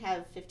can't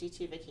have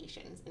 52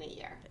 vacations in a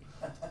year.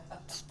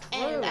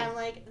 And I'm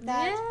like,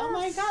 oh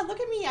my God, look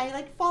at me. I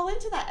like fall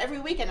into that every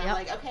weekend. I'm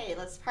like, okay,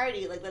 let's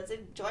party. Like, let's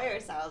enjoy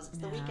ourselves. It's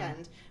the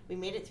weekend. We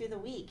made it through the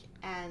week.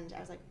 And I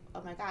was like,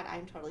 oh my God,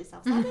 I'm totally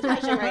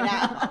self-sabotaging right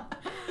now.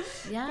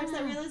 Yeah. There's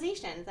that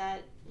realization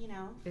that,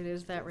 It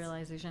is that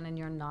realization, and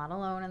you're not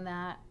alone in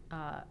that.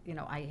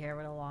 I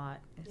hear it a lot.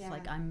 It's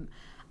like,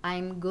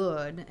 I'm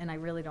good, and I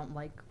really don't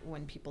like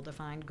when people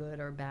define good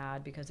or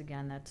bad, because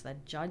again, that's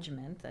that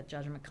judgment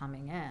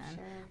coming in.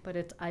 Sure.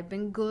 But I've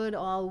been good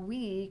all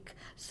week,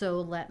 so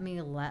let me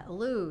let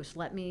loose.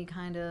 Let me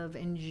kind of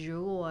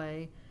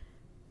enjoy.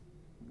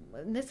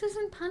 This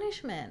isn't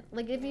punishment.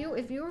 Like if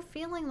you're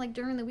feeling like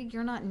during the week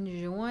you're not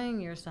enjoying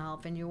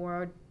yourself and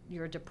you're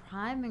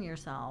depriving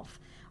yourself,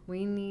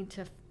 we need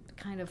to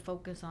kind of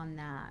focus on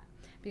that,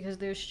 because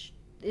there's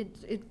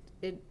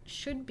it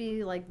should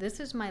be like, this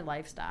is my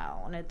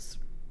lifestyle, and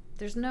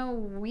there's no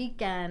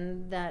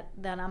weekend that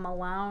I'm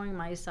allowing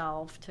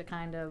myself to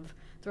kind of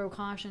throw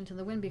caution to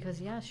the wind, because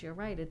yes, you're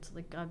right. It's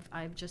like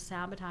I've just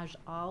sabotaged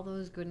all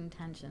those good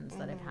intentions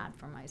that I've had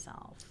for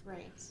myself.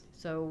 Right.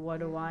 So what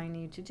do I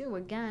need to do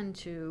again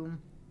to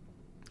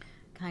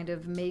kind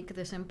of make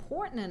this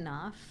important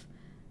enough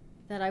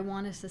that I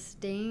want to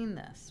sustain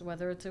this,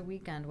 whether it's a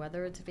weekend,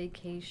 whether it's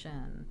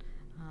vacation.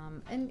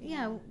 And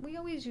we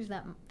always use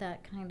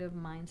that kind of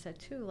mindset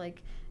too.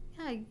 Like,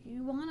 yeah,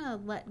 you want to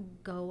let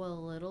go a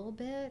little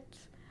bit,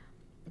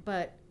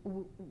 but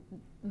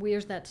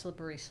where's that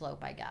slippery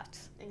slope, I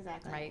guess?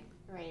 Exactly.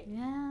 Right.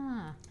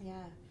 Yeah. Yeah.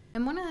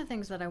 And one of the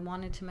things that I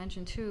wanted to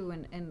mention too,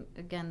 and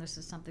again, this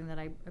is something that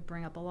I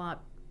bring up a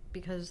lot,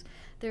 because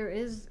there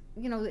is,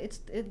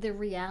 the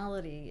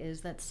reality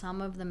is that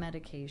some of the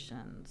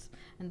medications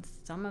and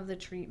some of the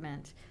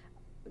treatment,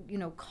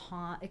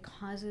 it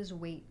causes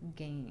weight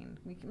gain.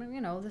 We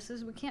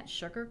can't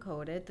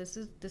sugarcoat it. This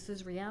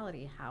is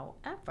reality.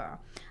 However,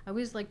 I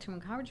always like to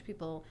encourage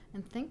people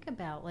and think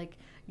about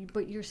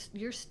but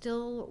you're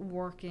still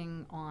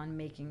working on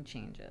making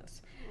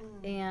changes,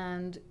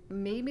 and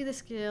maybe the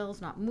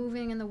scale's not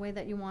moving in the way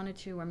that you want it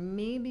to, or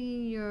maybe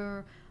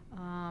you're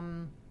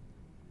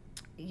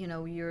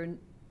you're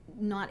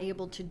not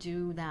able to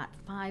do that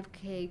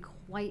 5K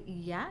quite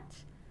yet,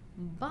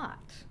 but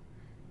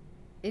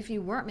if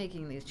you weren't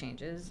making these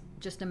changes,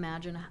 just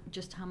imagine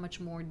just how much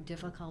more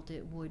difficult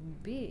it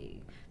would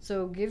be.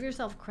 So give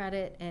yourself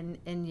credit,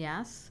 and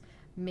yes,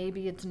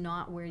 maybe it's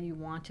not where you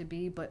want to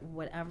be, but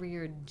whatever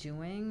you're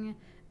doing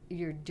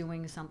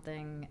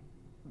something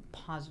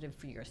positive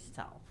for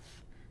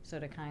yourself. So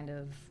to kind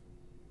of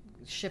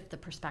shift the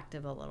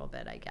perspective a little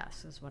bit, I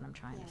guess, is what I'm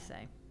trying to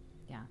say.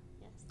 Yeah.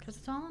 Yes. Because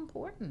it's all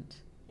important.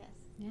 Yes.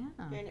 Yeah.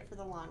 You're in it for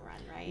the long run,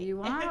 right?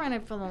 You are in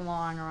it for the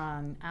long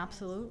run.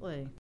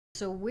 Absolutely.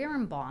 So we're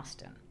in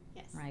Boston,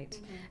 yes. Right?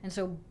 Mm-hmm. And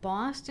so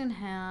Boston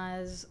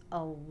has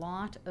a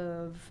lot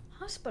of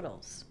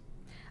hospitals,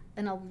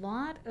 and a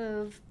lot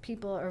of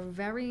people are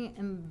very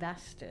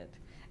invested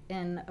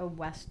in a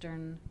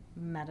Western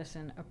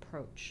medicine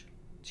approach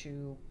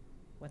to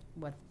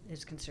what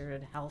is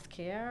considered health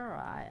care.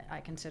 I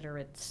consider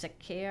it sick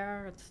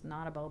care. It's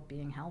not about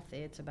being healthy.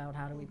 It's about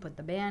how do we put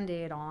the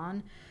Band-Aid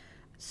on.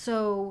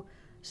 So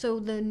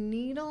the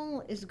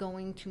needle is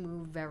going to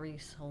move very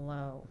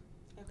slow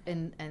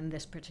in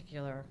this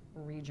particular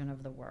region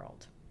of the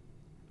world.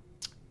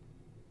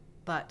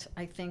 But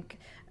I think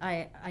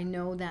I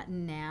know that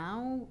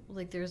now,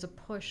 there's a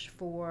push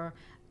for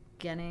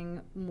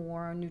getting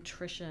more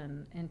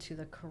nutrition into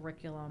the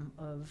curriculum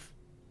of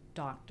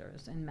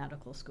doctors in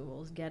medical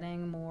schools,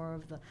 getting more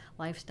of the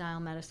lifestyle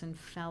medicine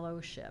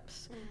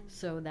fellowships,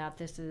 so that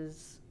this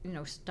is,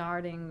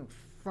 starting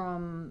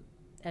from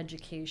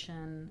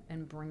education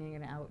and bringing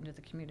it out into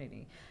the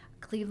community.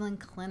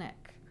 Cleveland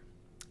Clinic,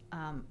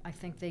 I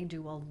think they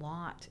do a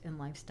lot in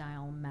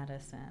lifestyle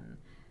medicine.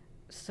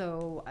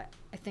 So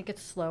I think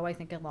it's slow. I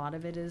think a lot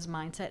of it is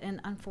mindset. And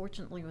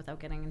unfortunately,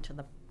 without getting into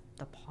the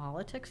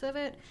politics of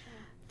it,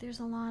 there's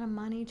a lot of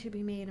money to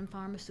be made in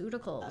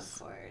pharmaceuticals. Of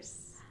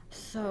course.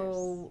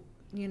 So,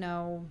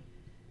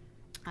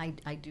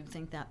 I do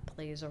think that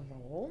plays a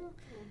role.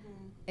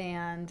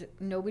 And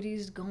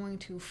nobody's going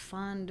to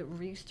fund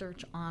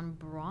research on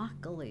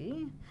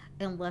broccoli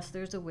unless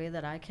there's a way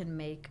that I can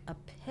make a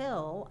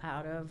pill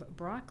out of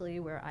broccoli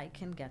where I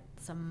can get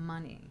some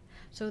money.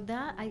 So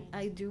that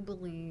I do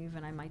believe,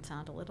 and I might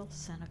sound a little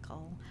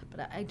cynical,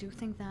 but I do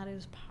think that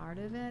is part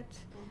of it.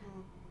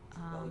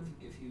 Well,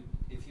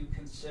 if you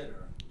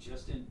consider,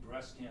 just in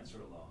breast cancer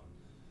alone,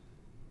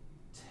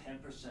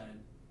 10%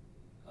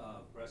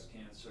 of breast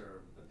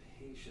cancer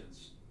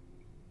patients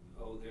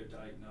owe their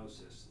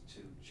diagnosis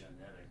to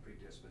genetic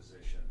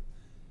predisposition.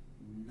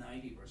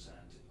 90%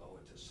 owe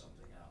it to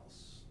something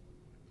else.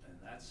 And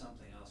that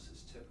something else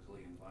is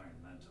typically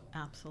environmental.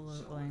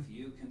 Absolutely. So if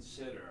you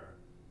consider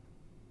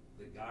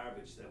the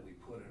garbage that we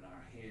put in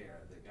our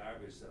hair, the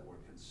garbage that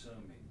we're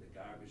consuming, the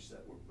garbage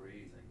that we're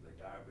breathing, the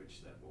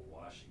garbage that we're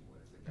washing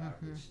with, the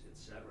garbage, et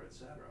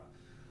cetera,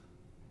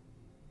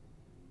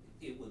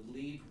 it would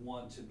lead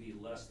one to be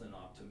less than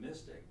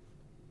optimistic.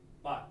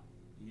 But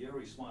your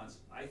response,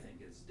 I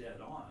think, is dead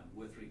on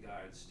with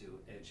regards to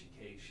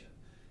education,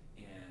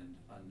 and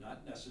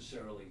not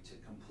necessarily to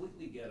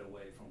completely get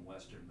away from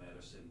Western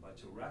medicine, but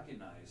to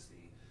recognize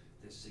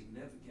the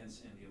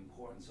significance and the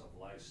importance of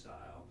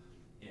lifestyle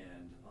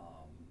and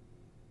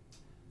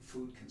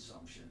food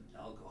consumption,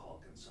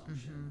 alcohol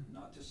consumption.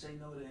 Not to say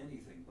no to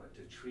anything, but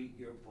to treat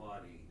your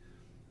body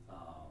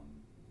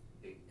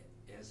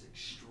as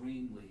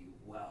extremely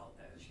well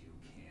as you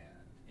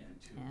can,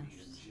 and to be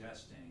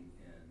ingesting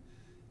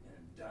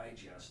and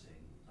digesting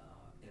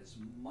as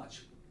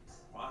much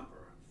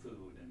proper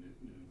food and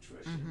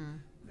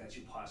nutrition that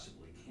you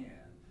possibly can.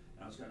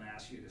 And I was going to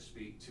ask you to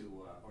speak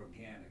to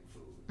organic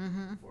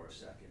food for a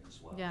second as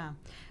well.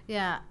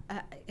 Yeah.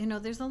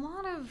 There's a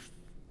lot of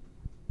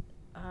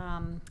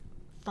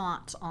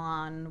thoughts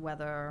on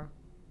whether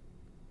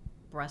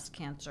breast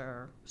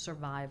cancer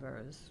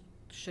survivors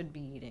should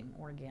be eating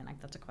organic?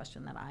 That's a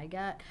question that I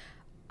get.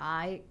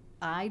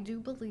 I do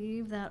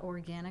believe that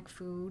organic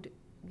food,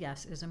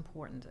 yes, is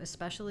important,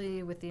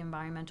 especially with the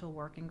Environmental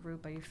Working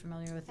Group. Are you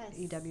familiar with Yes.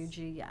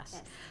 EWG?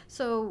 Yes.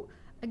 So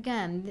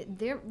again,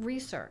 their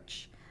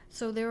research.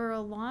 So there are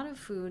a lot of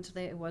foods.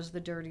 It was the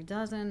Dirty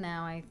Dozen.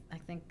 Now I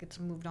think it's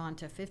moved on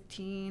to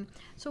 15.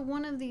 So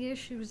one of the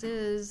issues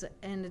is,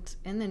 and it's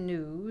in the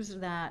news,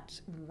 that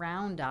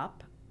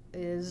Roundup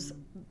is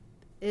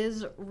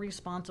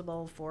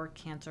responsible for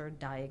cancer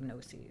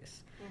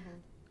diagnoses. Mm-hmm.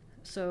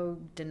 So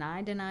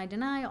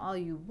deny all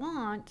you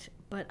want,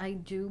 but I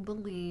do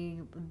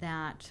believe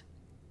that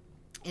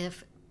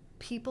if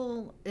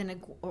people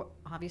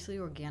obviously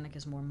organic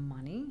is more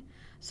money.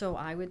 So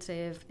I would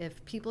say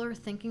if people are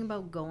thinking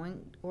about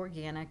going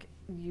organic,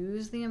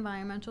 use the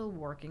environmental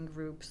working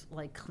groups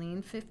like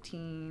Clean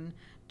 15,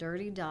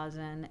 Dirty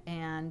Dozen,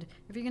 and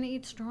if you're going to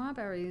eat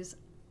strawberries,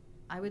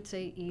 I would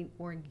say eat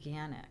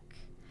organic.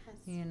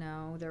 You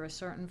know, there are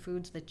certain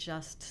foods that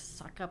just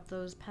suck up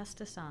those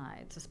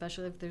pesticides,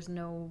 especially if there's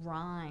no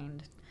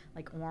rind,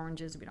 like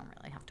oranges. We don't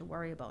really have to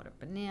worry about it.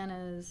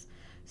 Bananas.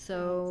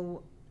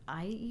 So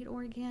I eat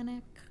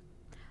organic.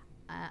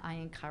 I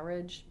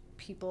encourage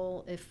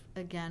people, if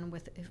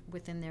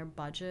within their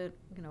budget,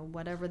 you know,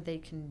 whatever they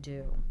can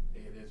do.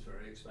 It is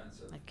very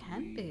expensive. It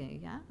can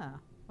be, yeah.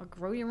 Or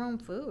grow your own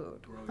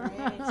food.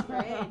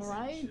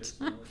 Right. Just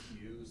don't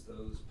use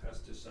those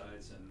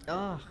pesticides and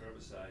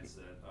herbicides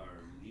that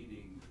are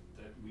leading,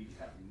 that we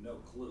have no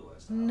clue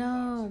as to how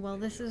No, toxic well,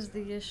 they this really is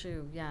the are.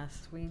 issue.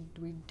 Yes, we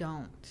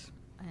don't.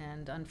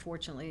 And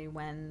unfortunately,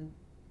 when,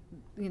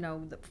 you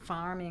know, the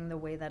farming, the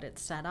way that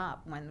it's set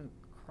up, when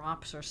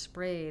crops are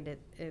sprayed,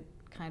 it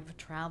kind of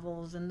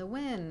travels in the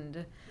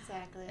wind.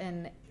 Exactly.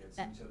 And It gets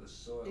into the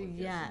soil, it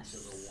yes.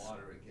 gets into the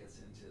water, it gets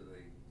into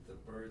the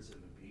birds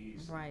and the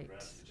bees. Right. And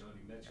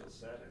Joni Mitchell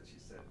said it. She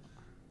said,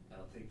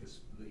 "I'll take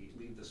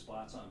leave the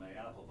spots on my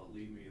apple, but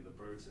leave me the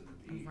birds and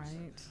the bees." Right.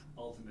 And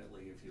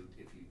ultimately, if you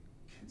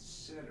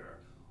consider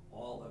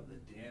all of the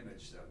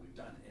damage that we've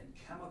done, and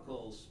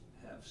chemicals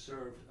have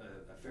served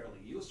a fairly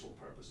useful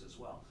purpose as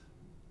well,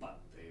 but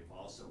they've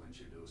also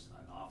introduced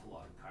an awful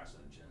lot of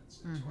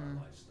carcinogens into our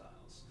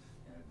lifestyles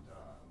and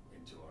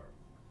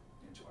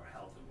into our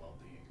health and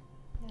well-being.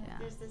 Yeah.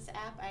 There's this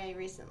app I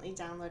recently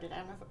downloaded. I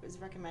don't know if it was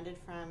recommended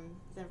from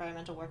the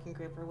Environmental Working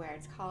Group or where.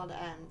 It's called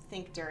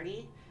Think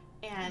Dirty.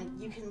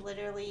 And you can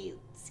literally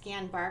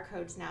scan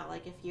barcodes now,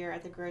 like if you're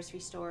at the grocery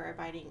store or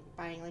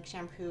buying like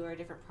shampoo or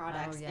different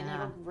products, and yeah.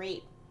 it'll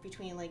rate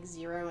between like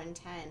 0 and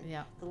 10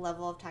 Yeah. the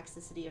level of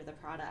toxicity of the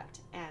product.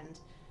 And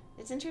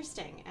it's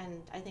interesting,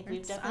 and I think we've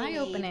It's definitely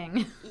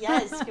eye-opening.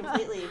 Yes,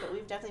 completely. But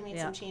we've definitely made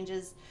Yeah. some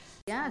changes.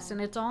 Yes, and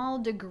it's all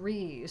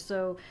degrees.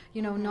 So,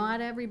 you know,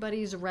 not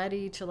everybody's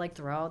ready to like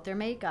throw out their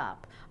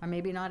makeup, or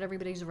maybe not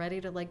everybody's ready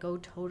to like go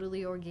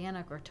totally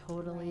organic or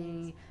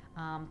totally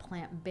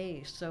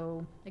plant-based.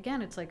 So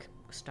again, it's like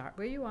start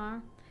where you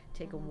are,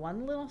 take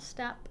one little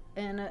step,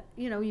 and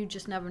you know, you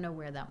just never know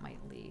where that might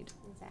lead.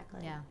 Exactly.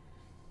 Yeah.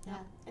 Yeah.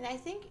 And I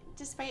think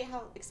despite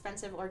how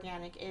expensive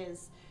organic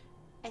is,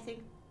 I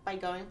think by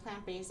going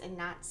plant-based and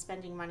not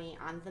spending money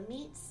on the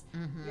meats,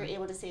 you're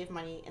able to save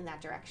money in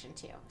that direction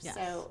too. Yes.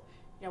 So,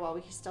 you know, while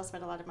we still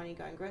spend a lot of money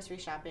going grocery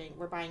shopping,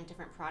 we're buying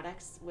different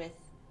products with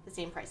the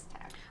same price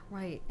tag.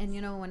 Right. And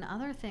you know,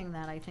 another thing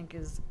that I think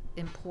is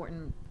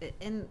important,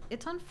 and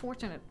it's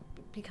unfortunate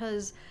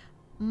because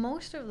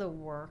most of the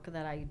work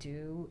that I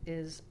do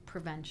is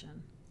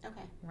prevention,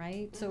 Okay.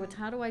 right? So it's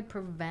how do I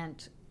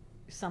prevent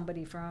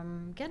somebody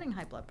from getting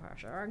high blood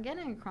pressure or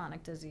getting a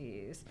chronic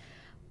disease?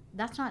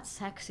 That's not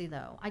sexy,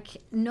 though.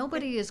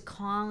 Nobody is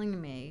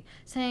calling me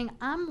saying,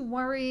 I'm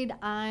worried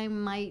I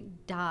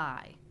might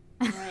die.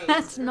 Right.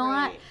 That's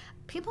not, Right.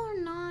 people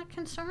are not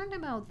concerned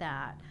about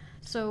that.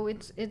 So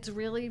it's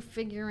really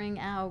figuring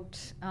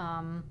out,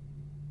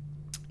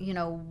 you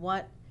know,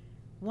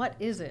 what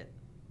is it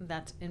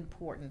that's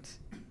important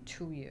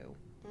to you?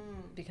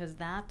 Because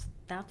that's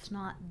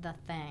not the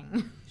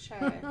thing.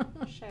 Sure.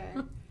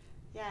 Sure.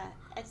 Yeah.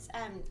 It's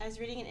I was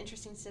reading an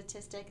interesting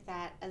statistic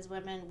that as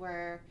women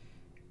we're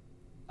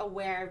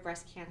aware of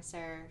breast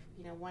cancer,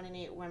 you know, 1 in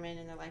 8 women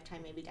in their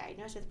lifetime may be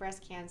diagnosed with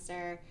breast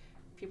cancer.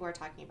 People are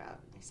talking about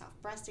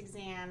self-breast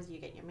exams, you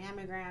get your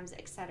mammograms,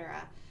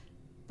 etc.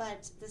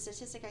 But the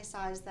statistic I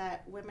saw is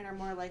that women are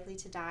more likely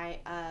to die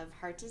of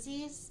heart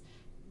disease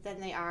than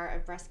they are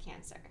of breast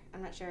cancer.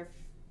 I'm not sure if,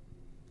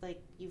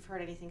 like, you've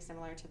heard anything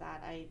similar to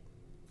that. I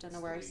don't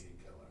know where. It's the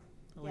leading killer.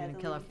 The Yeah, leading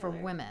the killer leading for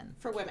killer. women.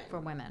 For women. For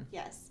women.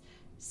 Yes.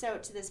 So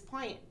to this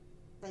point,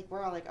 like,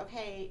 we're all like,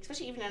 okay,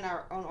 especially even in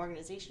our own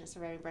organization,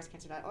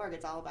 survivingbreastcancer.org,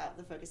 it's all about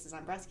the focus is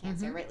on breast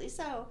cancer, rightly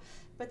so.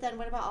 But then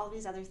what about all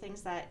these other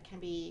things that can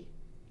be,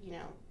 you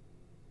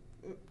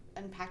know,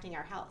 impacting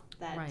our health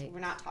that Right.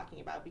 we're not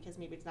talking about because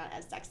maybe it's not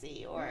as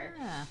sexy or...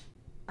 Yeah.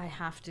 I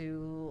have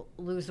to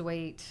lose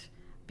weight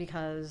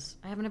because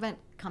I have an event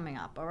coming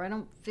up, or I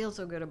don't feel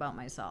so good about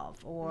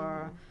myself,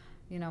 or,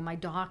 you know, my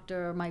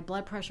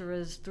blood pressure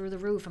is through the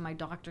roof and my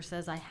doctor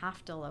says I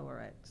have to lower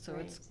it. So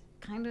Right. it's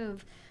kind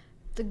of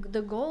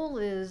the goal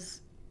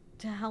is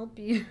to help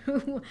you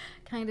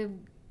kind of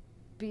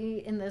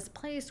be in this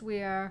place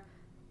where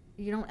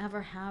you don't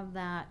ever have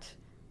that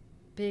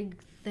big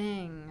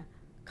thing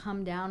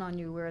come down on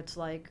you where it's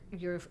like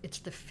it's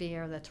the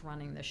fear that's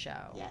running the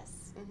show.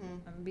 Yes.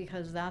 Mm-hmm.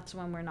 Because that's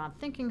when we're not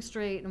thinking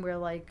straight and we're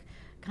like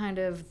kind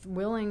of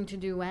willing to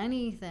do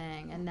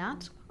anything, and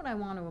that's what I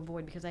want to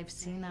avoid, because I've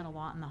seen that a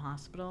lot in the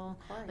hospital.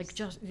 Of course.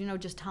 Like,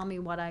 just tell me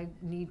what I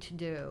need to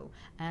do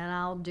and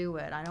I'll do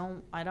it. I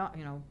don't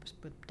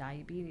with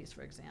diabetes,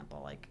 for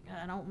example, like,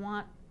 I don't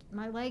want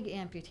my leg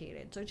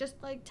amputated, so just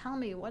like tell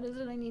me what is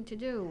it I need to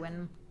do.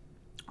 And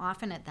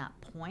often at that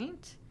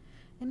point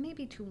it may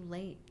be too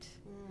late.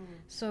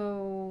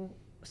 So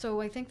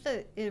I think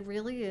that it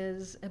really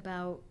is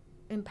about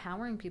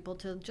empowering people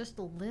to just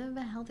live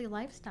a healthy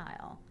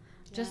lifestyle,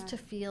 just to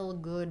feel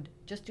good,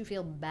 just to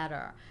feel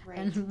better. Right.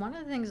 And one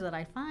of the things that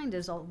I find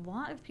is a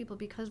lot of people,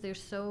 because they're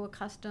so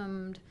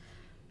accustomed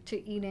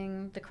to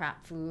eating the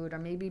crap food or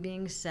maybe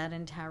being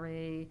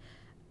sedentary,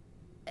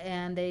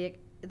 and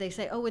they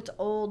say, oh, it's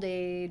old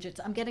age,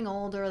 I'm getting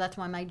older, that's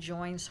why my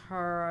joints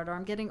hurt, or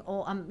I'm getting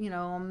old,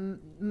 I'm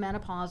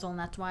menopausal and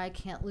that's why I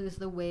can't lose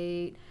the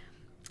weight.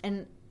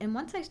 And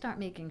once I start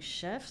making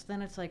shifts,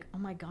 then it's like, oh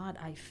my God,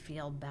 I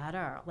feel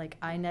better. Like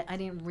I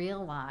didn't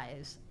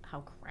realize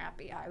how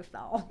crappy I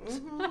felt.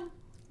 Mm-hmm.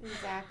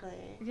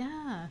 Exactly.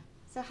 Yeah.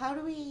 So how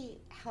do we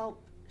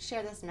help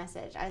share this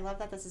message? I love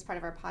that this is part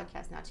of our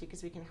podcast now too,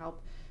 because we can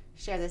help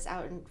share this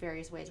out in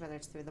various ways, whether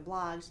it's through the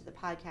blogs, through the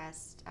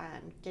podcast,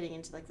 getting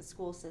into like the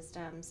school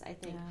systems, I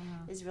think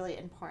is really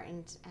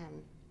important.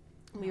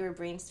 We were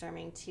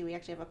brainstorming too. We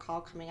actually have a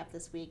call coming up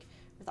this week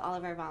with all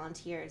of our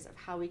volunteers of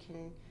how we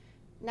can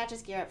not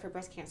just gear up for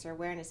Breast Cancer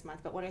Awareness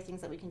Month, but what are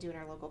things that we can do in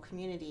our local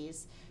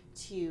communities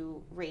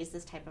to raise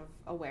this type of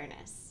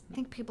awareness. I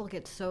think people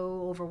get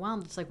so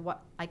overwhelmed. It's like,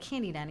 what? I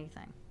can't eat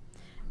anything.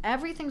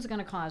 Everything's going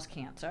to cause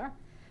cancer.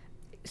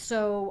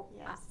 So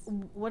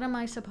what am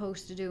I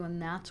supposed to do?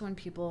 And that's when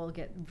people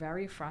get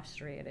very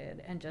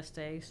frustrated and just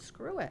say,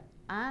 screw it.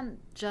 I'm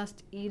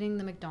just eating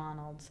the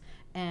McDonald's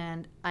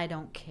and I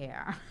don't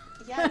care.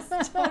 Yes,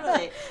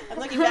 totally. I'm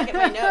looking back at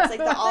my notes, like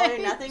the all or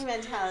nothing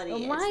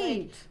mentality. Right.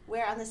 It's like,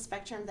 where on the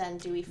spectrum then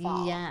do we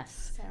fall?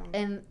 Yes. So.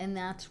 And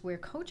that's where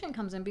coaching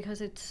comes in,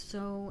 because it's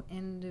so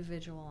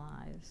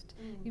individualized.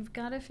 You've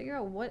got to figure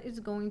out what is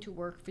going to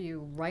work for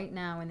you right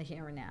now in the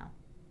here and now.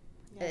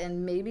 Yeah.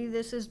 And maybe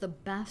this is the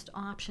best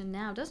option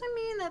now. Doesn't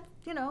mean that,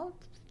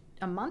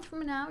 a month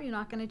from now you're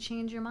not going to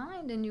change your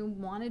mind and you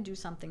want to do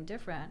something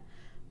different.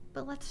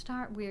 But let's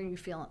start where you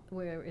feel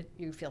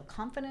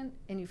confident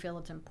and you feel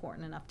it's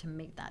important enough to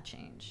make that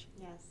change.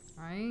 Yes.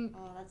 Right?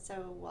 Oh, that's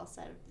so well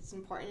said. It's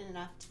important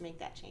enough to make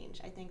that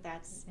change. I think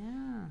that's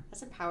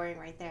empowering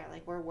right there.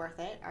 Like, we're worth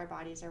it. Our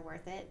bodies are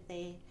worth it.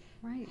 They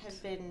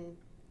have been,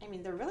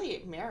 they're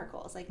really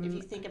miracles. Like, if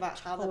you think about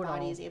how the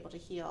body is able to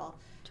heal.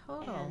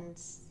 Total.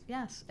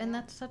 And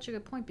that's such a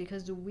good point,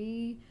 because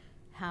we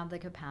have the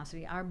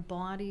capacity. Our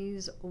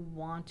bodies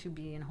want to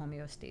be in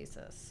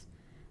homeostasis.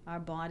 Our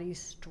bodies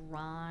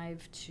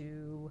strive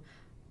to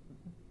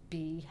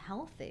be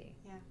healthy.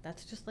 Yeah.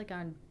 That's just like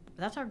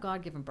our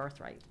God-given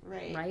birthright.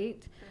 Right?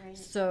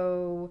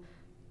 So,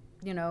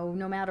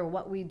 no matter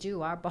what we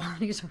do, our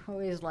bodies are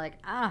always like,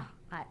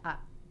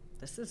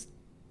 this is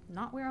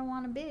not where I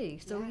want to be.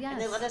 So yes.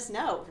 And they let us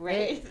know,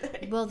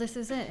 right? Well, this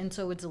is it. And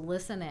so it's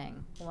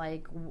listening.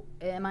 Like,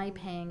 am I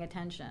paying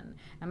attention?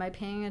 Am I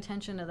paying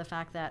attention to the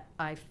fact that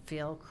I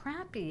feel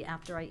crappy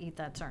after I eat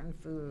that certain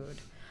food?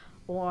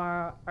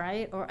 Or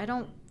I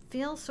don't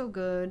feel so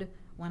good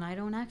when I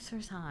don't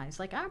exercise.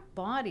 Like, our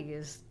body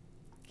is,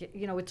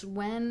 it's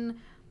when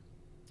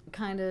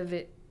kind of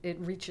it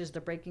reaches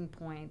the breaking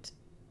point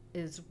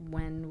is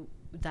when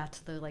that's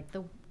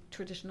the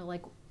traditional,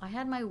 I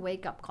had my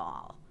wake-up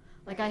call.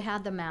 Like, I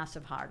had the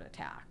massive heart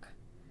attack.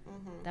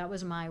 Mm-hmm. That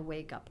was my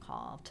wake-up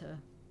call to,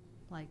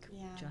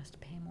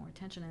 just pay more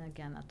attention. And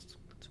again, that's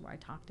where I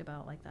talked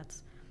about,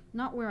 that's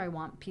not where I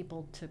want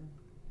people to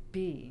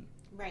be.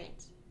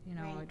 Right.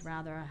 I'd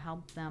rather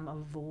help them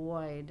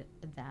avoid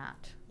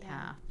that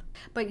path.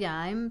 But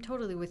I'm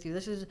totally with you.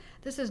 This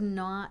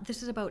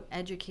is about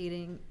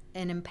educating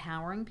and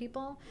empowering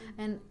people,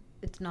 and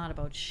it's not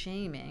about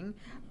shaming,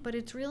 but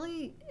it's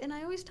really, and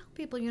I always tell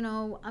people,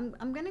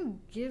 I'm going to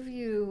give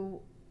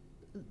you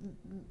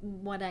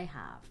what I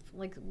have,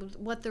 like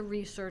what the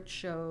research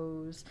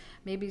shows,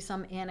 maybe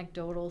some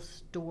anecdotal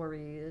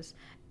stories,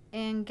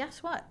 and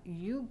guess what?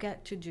 You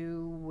get to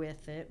do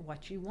with it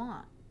what you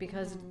want.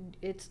 Because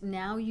it's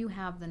now you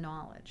have the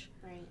knowledge.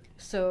 Right.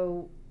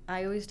 So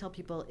I always tell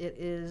people it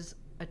is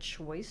a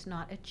choice,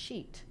 not a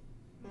cheat.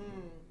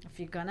 If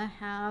you're going to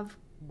have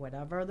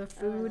whatever the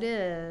food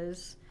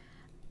is,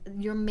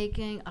 you're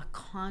making a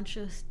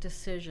conscious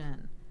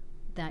decision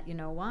that, you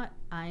know what,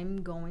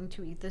 I'm going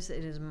to eat this.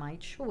 It is my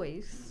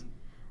choice.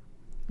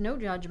 No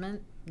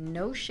judgment,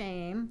 no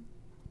shame.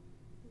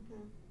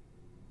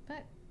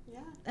 But,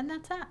 and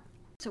that's that.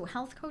 So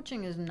health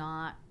coaching is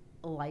not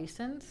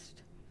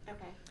licensed.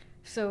 Okay.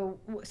 So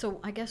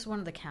I guess one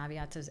of the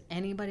caveats is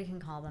anybody can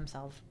call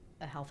themselves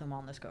a health and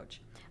wellness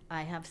coach.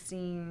 I have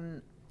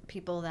seen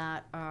people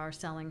that are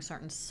selling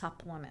certain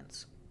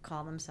supplements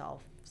call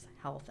themselves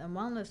health and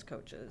wellness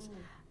coaches.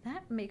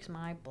 That makes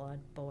my blood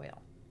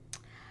boil,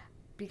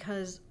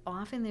 because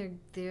often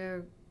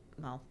they're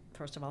well,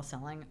 first of all,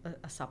 selling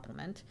a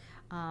supplement,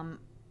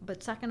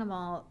 but second of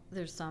all,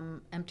 there's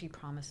some empty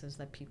promises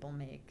that people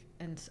make,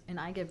 and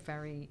I get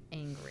very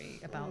angry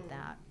about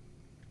that.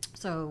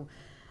 So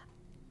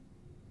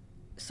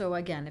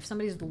again, if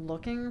somebody's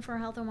looking for a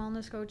health and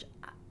wellness coach,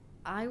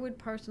 I would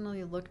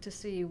personally look to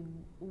see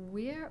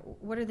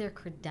what are their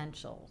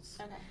credentials.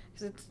 Okay.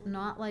 Because it's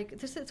not like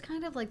this. It's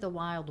kind of like the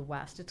Wild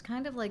West. It's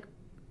kind of like,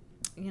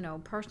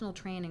 personal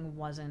training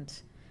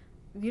wasn't.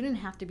 You didn't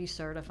have to be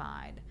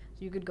certified.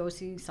 You could go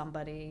see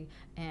somebody,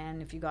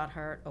 and if you got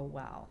hurt, oh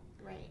well.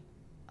 Right.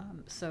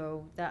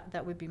 So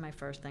that would be my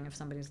first thing if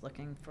somebody's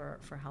looking for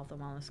health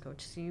and wellness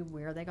coach. See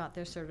where they got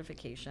their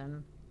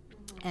certification,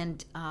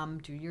 and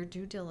do your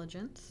due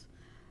diligence,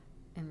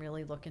 and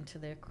really look into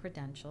their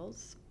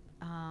credentials.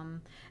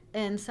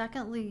 And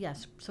secondly,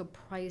 yes, so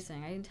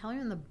pricing. I can tell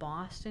you in the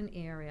Boston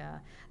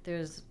area,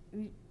 there's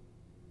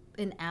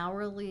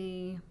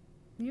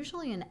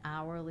usually an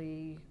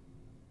hourly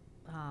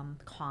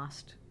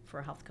cost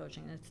for health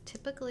coaching. It's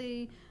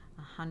typically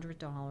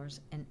 $100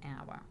 an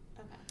hour.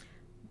 Okay.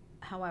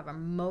 However,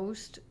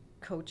 most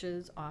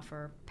coaches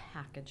offer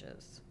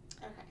packages.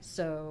 Okay.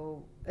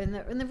 So, and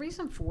the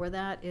reason for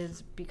that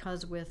is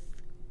because with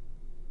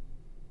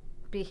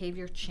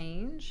behavior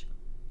change,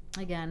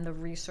 again, the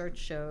research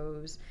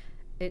shows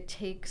it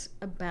takes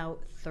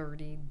about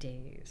 30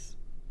 days,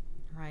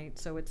 right?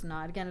 So it's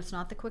not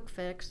the quick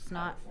fix. It's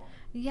not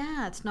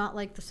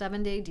like the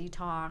 7-day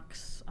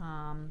detox.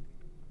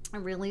 It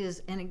really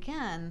is. And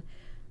again,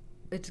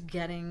 it's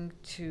getting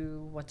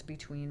to what's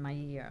between my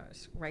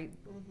ears, right?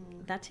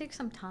 That takes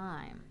some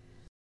time.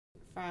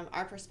 From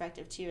our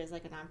perspective, too, as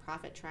like a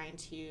nonprofit trying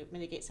to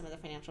mitigate some of the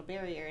financial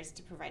barriers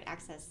to provide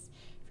access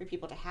for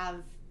people to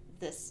have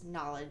this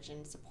knowledge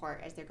and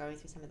support as they're going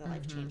through some of the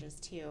life changes,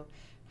 too,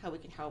 how we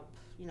can help,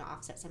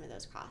 offset some of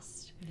those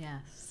costs.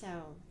 Yes. So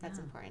that's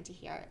important to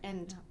hear.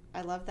 And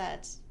I love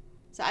that.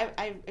 So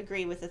I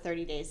agree with the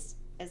 30 days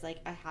as like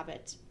a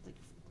habit, like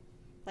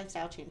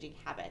lifestyle changing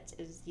habit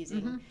is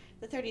using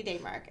the 30-day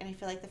mark. And I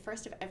feel like the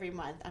first of every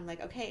month, I'm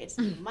like, okay, it's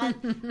a new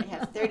month. I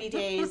have 30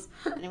 days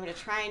and I'm going to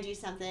try and do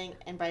something.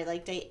 And by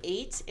like day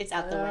 8, it's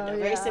out the window.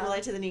 Very similar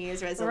to the New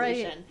Year's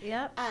resolution. Right.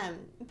 Yep.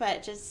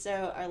 But just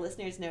so our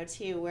listeners know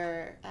too,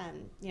 we're,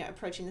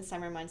 approaching the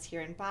summer months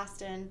here in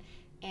Boston.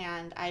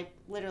 And I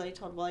literally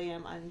told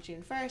William on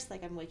June 1st,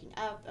 like, I'm waking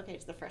up. Okay,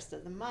 it's the first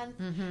of the month.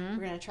 We're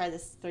going to try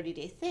this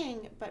 30-day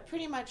thing. But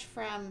pretty much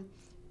from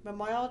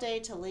Memorial Day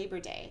to Labor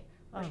Day,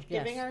 we're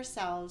giving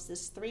ourselves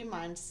this 3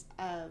 months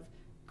of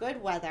good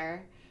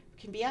weather.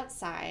 We can be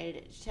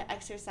outside to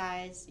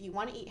exercise. You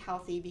want to eat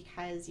healthy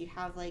because you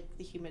have like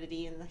the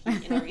humidity and the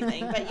heat and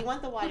everything, but you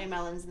want the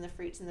watermelons and the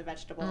fruits and the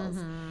vegetables.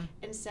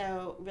 And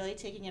so really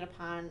taking it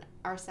upon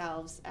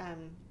ourselves,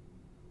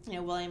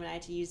 William and I,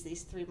 to use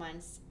these 3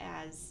 months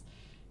as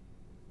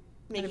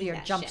making your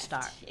that jump shift.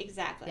 start.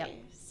 Exactly. Yep.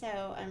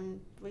 So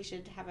we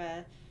should have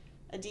a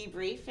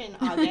debrief in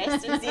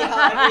August and see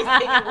how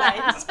everything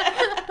went.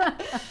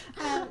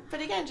 But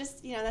again,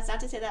 just, that's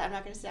not to say that I'm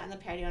not going to sit on the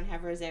patio and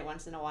have rosé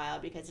once in a while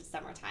because it's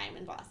summertime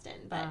in Boston.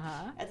 But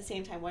at the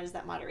same time, what is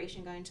that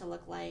moderation going to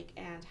look like,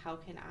 and how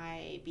can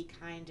I be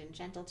kind and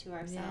gentle to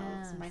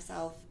ourselves,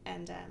 myself,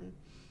 and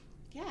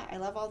I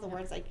love all the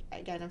words. Like,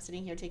 again, I'm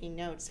sitting here taking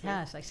notes.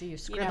 Yes, I see you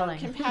scribbling.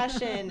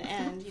 Compassion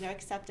and,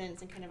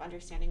 acceptance and kind of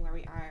understanding where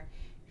we are,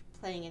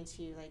 playing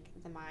into, like,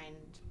 the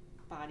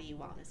mind-body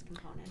wellness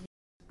component.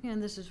 Yeah,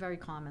 and this is very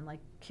common, like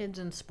kids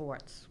in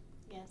sports.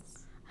 Yes.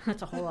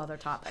 That's a whole other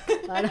topic.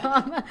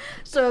 But,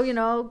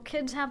 so,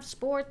 kids have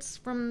sports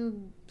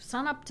from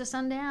sun up to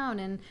sundown.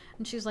 And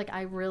she's like,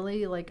 I've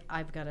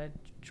got to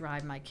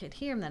drive my kid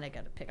here, and then I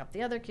got to pick up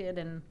the other kid.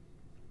 And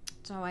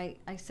so I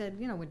said,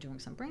 we're doing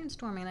some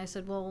brainstorming. And I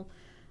said, well,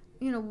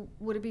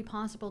 would it be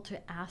possible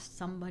to ask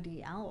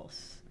somebody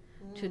else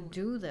to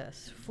do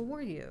this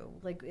for you?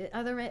 Like,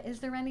 is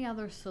there any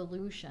other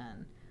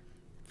solution?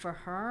 For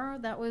her,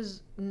 that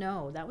was a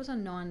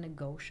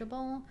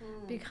non-negotiable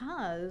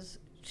because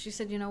she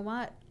said, you know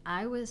what?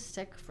 I was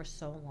sick for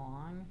so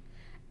long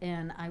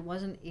and I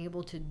wasn't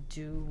able to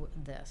do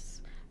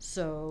this.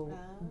 So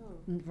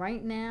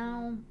right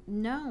now,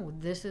 no,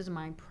 this is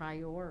my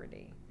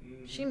priority.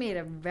 She made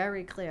it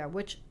very clear,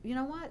 which, you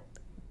know what?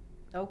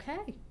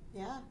 Okay.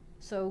 Yeah.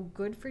 So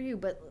good for you.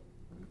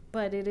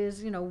 But it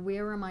is,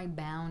 where are my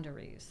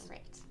boundaries?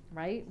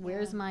 Right?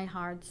 Where's my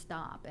hard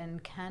stop?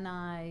 And can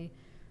I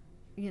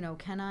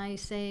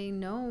say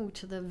no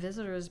to the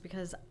visitors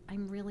because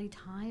I'm really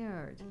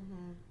tired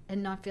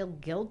and not feel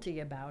guilty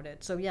about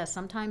it? So yes,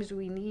 sometimes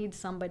we need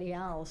somebody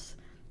else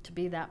to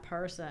be that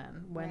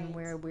person when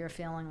we're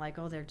feeling like,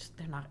 oh, they're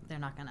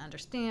not going to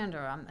understand,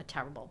 or I'm a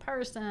terrible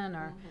person,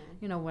 or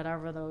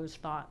whatever those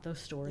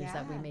stories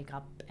that we make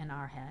up in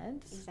our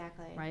heads.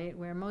 Exactly. Right?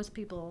 Where most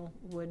people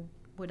would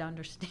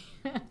understand.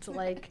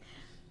 Like,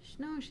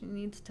 no, she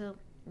needs to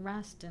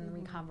rest and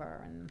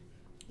recover. And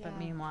but Yeah.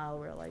 meanwhile,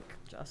 we're like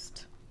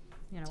just,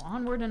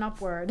 onward and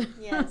upward.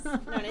 Yes. No,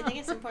 and I think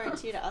it's important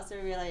too to also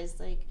realize,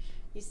 like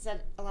you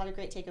said, a lot of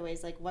great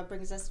takeaways, like what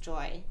brings us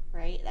joy,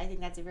 right? I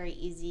think that's a very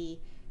easy,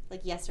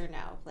 like, yes or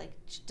no. Like,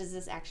 does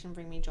this action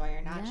bring me joy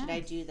or not? Yes. Should I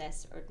do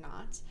this or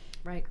not?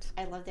 Right.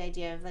 I love the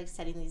idea of, like,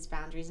 setting these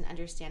boundaries and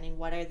understanding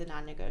what are the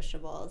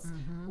non-negotiables,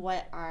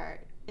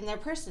 and they're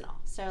personal.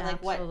 So,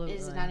 like, what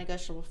is a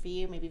non-negotiable for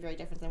you may be very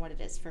different than what it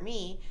is for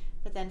me,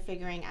 but then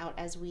figuring out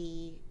as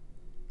we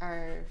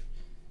are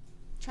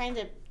trying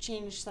to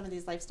change some of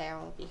these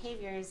lifestyle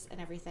behaviors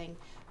and everything,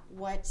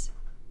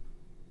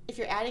 if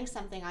you're adding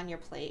something on your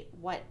plate,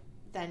 what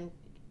then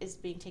is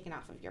being taken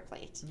off of your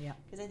plate? Yeah.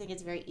 Because I think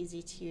it's very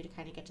easy to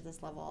kind of get to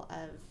this level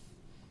of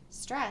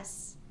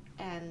stress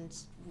and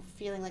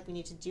feeling like we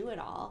need to do it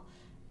all,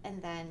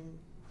 and then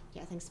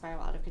things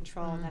spiral out of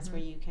control, and that's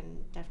where you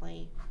can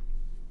definitely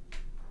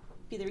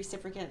be the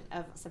recipient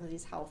of some of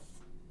these health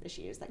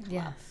issues that come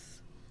up.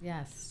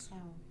 Yes. So.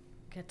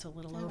 Gets a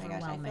little Oh my overwhelming.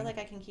 gosh, I feel like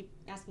I can keep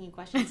asking you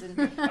questions and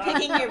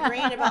picking your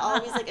brain about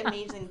all these, like,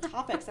 amazing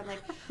topics. I'm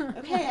like,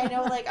 okay, I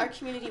know, like, our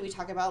community, we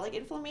talk about, like,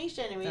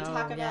 inflammation, and we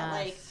talk about,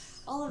 like,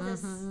 all of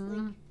this,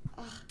 like,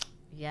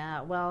 Yeah,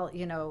 well,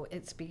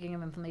 it's speaking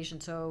of inflammation,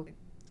 so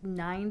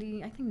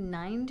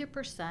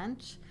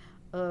 90%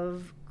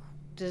 of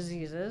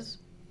diseases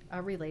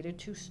are related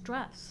to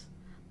stress.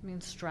 I mean,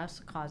 stress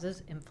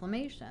causes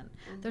inflammation.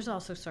 There's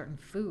also certain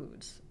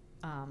foods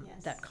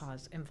that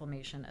cause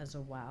inflammation as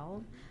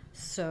well.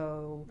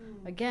 So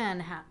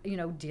again,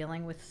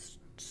 dealing with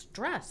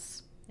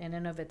stress in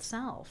and of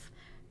itself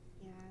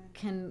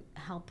can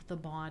help the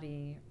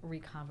body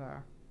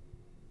recover,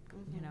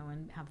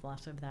 and have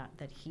less of that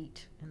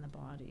heat in the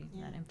body,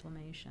 that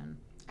inflammation.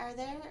 Are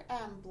there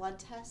blood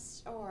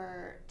tests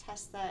or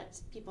tests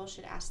that people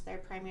should ask their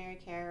primary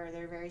care or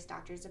their various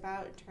doctors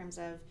about in terms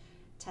of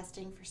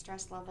testing for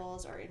stress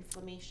levels or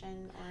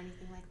inflammation or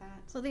anything like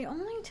that? So the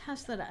only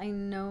test that I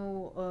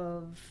know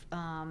of,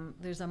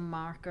 there's a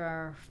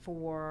marker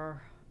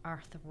for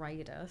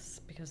arthritis,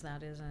 because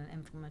that is an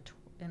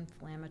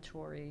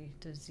inflammatory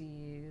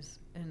disease,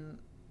 and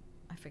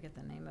I forget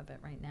the name of it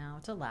right now.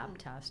 It's a lab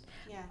test.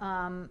 Yeah.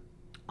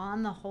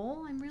 On the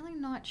whole, I'm really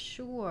not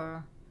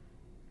sure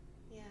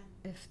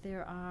if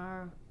there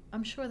are.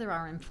 I'm sure there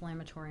are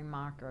inflammatory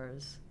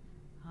markers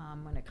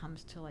when it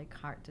comes to, like,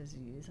 heart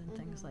disease and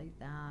things like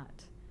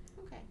that.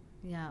 Okay.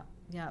 Yeah.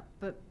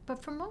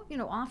 But from what,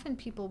 often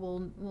people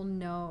will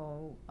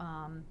know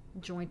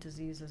joint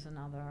disease is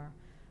another.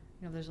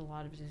 There's a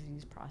lot of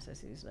disease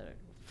processes that are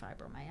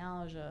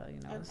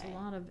fibromyalgia. There's a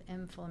lot of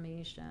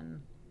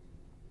inflammation.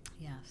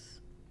 Yes.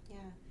 Yeah.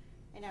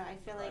 I know. I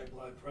feel like High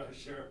blood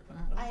pressure.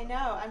 I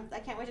know. I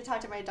can't wait to talk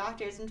to my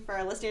doctors, and for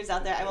our listeners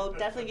out there, I will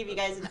definitely give you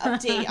guys an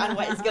update on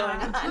what is going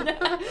on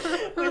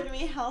with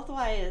me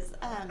health-wise.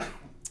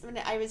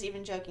 I was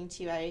even joking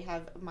too. I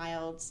have a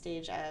mild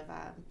stage of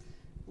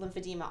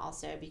lymphedema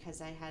also,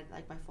 because I had,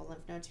 like, my full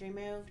lymph nodes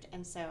removed,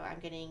 and so I'm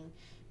getting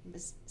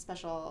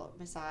special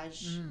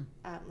massage,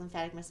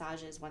 lymphatic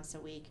massages once a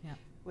week,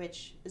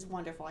 which is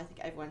wonderful. I think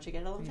everyone should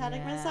get a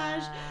lymphatic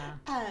massage.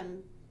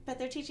 But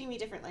they're teaching me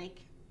different, like,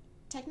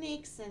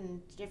 techniques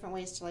and different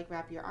ways to, like,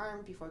 wrap your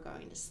arm before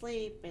going to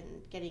sleep and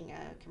getting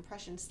a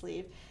compression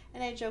sleeve.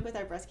 And I joke with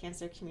our breast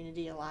cancer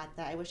community a lot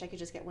that I wish I could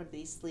just get one of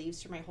these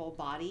sleeves for my whole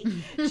body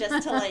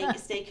just to, like,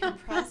 stay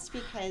compressed,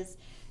 because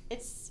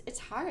it's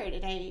hard.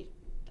 And I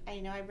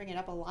know I bring it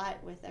up a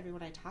lot with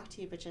everyone I talk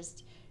to, but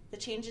just the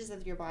changes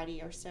of your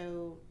body are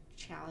so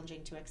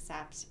challenging to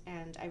accept,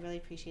 and I really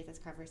appreciate this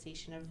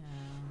conversation of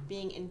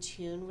being in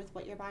tune with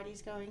what your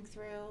body's going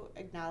through,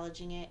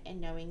 acknowledging it,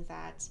 and knowing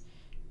that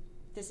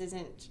this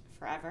isn't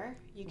forever.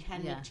 You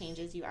can make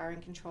changes. You are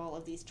in control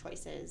of these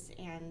choices,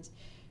 and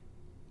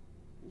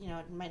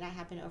it might not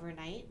happen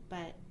overnight,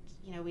 but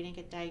we didn't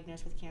get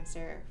diagnosed with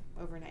cancer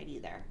overnight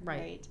either,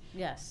 right?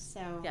 Yes.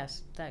 So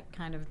that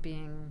kind of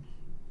being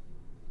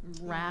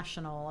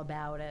rational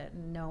about it,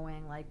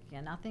 knowing, like,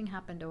 nothing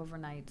happened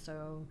overnight,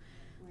 so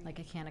like,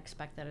 I can't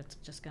expect that it's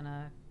just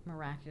gonna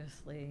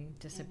miraculously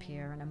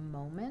disappear in a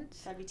moment.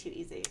 That'd be too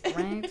easy.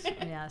 Right?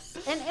 Yes.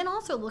 And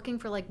also looking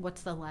for, like,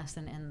 what's the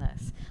lesson in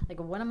this? Like,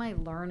 what am I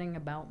learning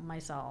about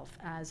myself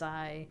as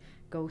I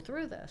go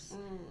through this?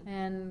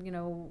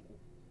 And,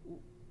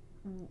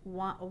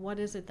 what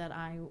is it that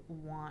I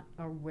want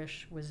or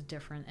wish was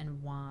different,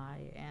 and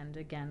why? And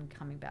again,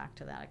 coming back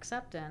to that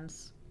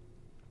acceptance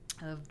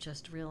of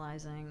just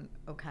realizing,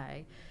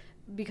 okay,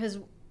 because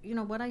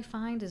what I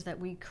find is that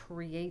we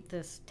create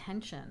this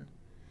tension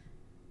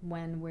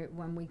when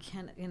we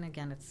can, and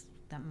again, it's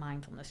that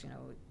mindfulness,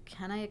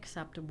 can I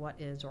accept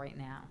what is right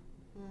now,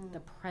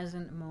 the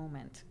present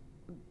moment?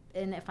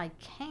 And if I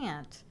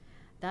can't,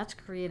 that's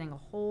creating a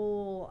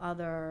whole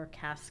other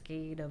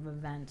cascade of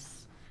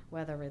events,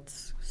 whether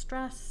it's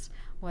stress,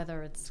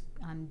 whether it's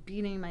I'm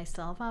beating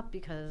myself up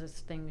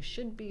because things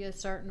should be a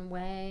certain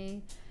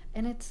way,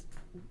 and it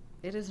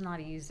is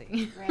not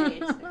easy.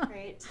 Right.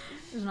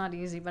 It's not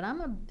easy, but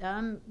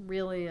I'm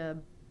really a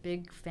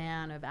big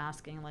fan of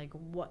asking, like,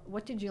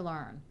 what did you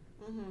learn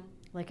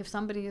Like if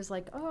somebody is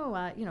like,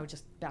 oh,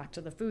 just back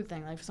to the food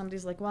thing. Like if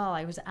somebody's like, well,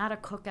 I was at a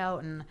cookout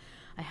and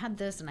I had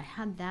this and I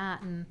had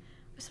that. And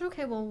I said,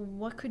 okay, well,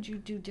 what could you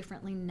do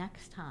differently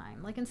next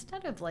time? Like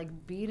instead of like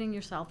beating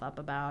yourself up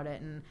about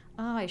it and,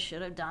 oh, I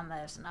should have done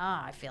this and, oh,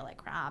 I feel like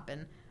crap.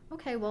 And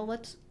okay, well,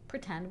 let's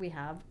pretend we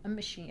have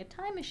a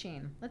time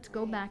machine. Let's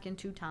go back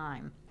into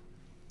time.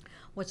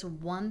 What's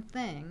one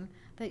thing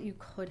that you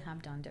could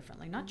have done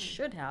differently? Not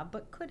should have,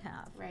 but could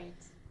have. Right.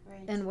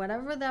 And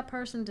whatever that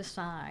person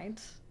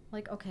decides,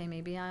 like, okay,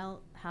 maybe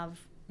I'll have,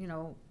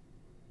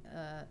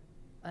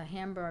 a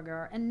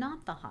hamburger and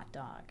not the hot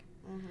dog.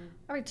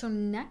 All right, so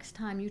next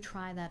time you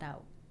try that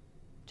out.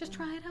 Just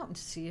try it out and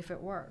see if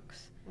it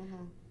works.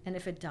 And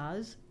if it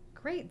does,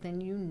 great, then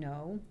you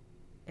know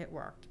it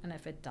worked. And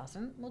if it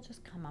doesn't, we'll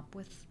just come up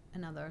with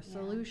another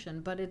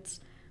solution. But it's,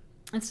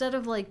 instead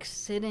of like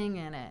sitting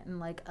in it and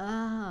like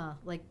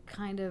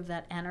kind of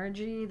that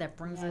energy that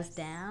brings us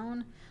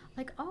down,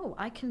 like, oh,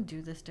 I can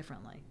do this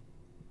differently.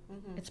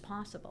 It's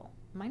possible.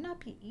 It might not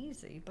be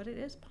easy, but it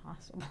is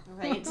possible.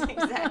 Right,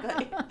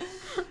 exactly.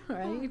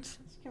 Right?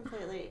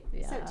 Completely.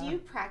 Yeah. So do you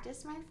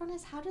practice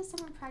mindfulness? How does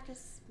someone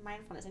practice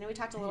mindfulness? I know we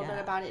talked a little bit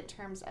about it in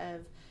terms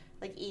of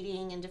like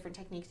eating and different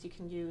techniques you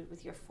can do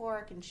with your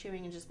fork and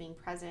chewing and just being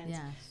present,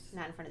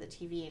 not in front of the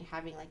TV and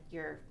having like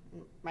in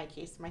my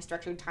case, my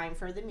structured time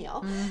for the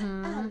meal.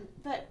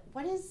 But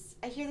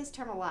I hear this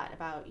term a lot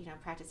about,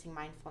 practicing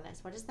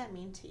mindfulness. What does that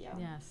mean to you?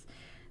 Yes.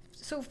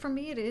 So for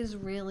me, it is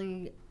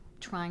really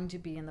trying to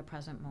be in the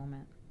present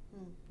moment,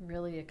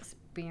 really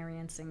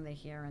experiencing the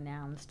here and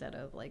now instead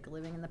of like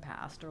living in the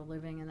past or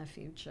living in the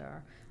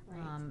future.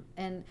 Right.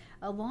 And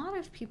a lot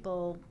of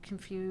people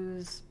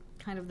confuse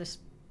kind of this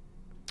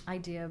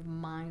idea of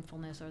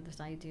mindfulness or this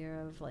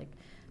idea of like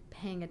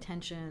paying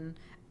attention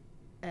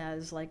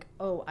as like,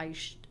 oh, I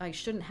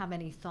shouldn't have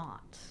any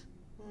thoughts.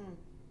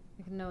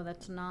 No,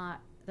 that's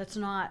not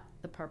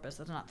the purpose.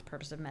 That's not the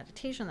purpose of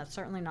meditation. That's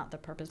certainly not the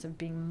purpose of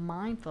being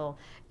mindful.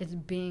 It's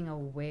being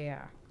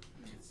aware.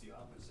 It's the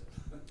opposite.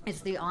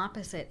 It's the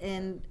opposite.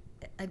 And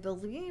I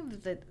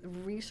believe that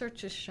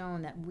research has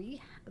shown that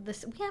we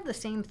have the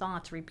same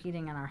thoughts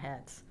repeating in our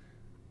heads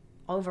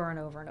over and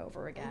over and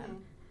over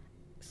again.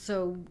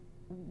 So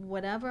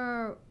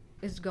whatever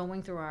is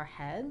going through our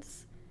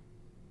heads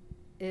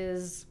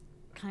is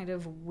kind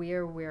of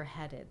where we're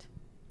headed,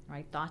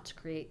 right? Thoughts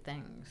create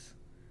things.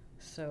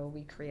 So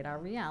we create our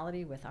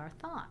reality with our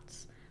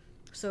thoughts.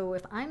 So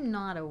if I'm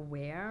not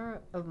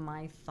aware of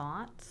my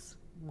thoughts,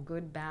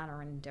 good, bad,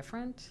 or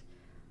indifferent,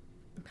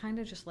 I'm kind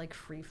of just like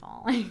free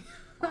falling.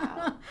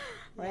 Wow.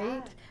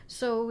 Right? Yeah.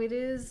 So it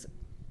is,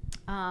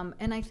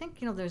 and I think,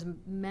 there's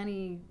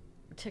many,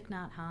 Thich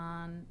Nhat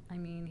Hanh, I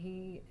mean,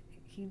 he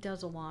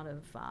does a lot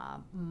of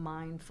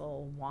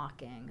mindful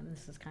walking, and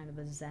this is kind of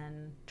a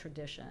Zen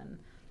tradition,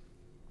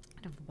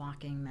 kind of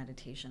walking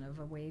meditation of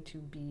a way to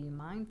be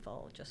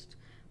mindful, just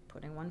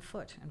putting one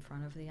foot in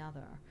front of the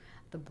other.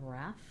 The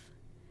breath,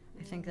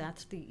 I think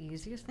that's the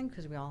easiest thing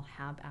because we all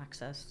have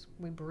access.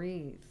 We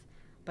breathe,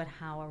 but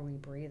how are we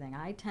breathing?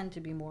 I tend to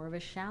be more of a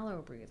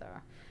shallow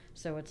breather.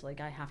 So it's like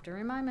I have to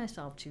remind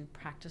myself to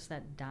practice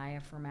that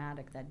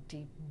diaphragmatic, that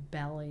deep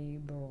belly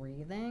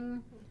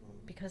breathing,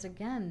 because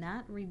again,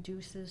 that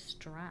reduces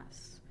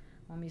stress.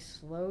 When we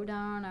slow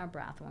down our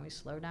breath, when we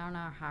slow down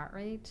our heart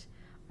rate,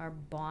 our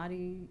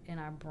body and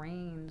our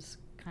brains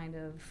kind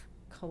of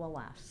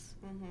coalesce.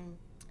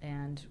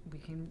 And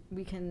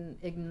we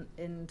can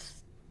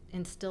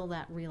instill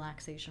that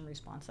relaxation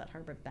response that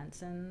Herbert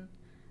Benson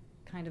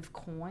kind of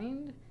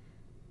coined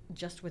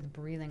just with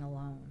breathing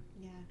alone.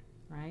 Yeah.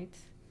 Right?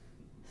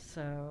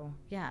 So,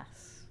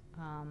 yes.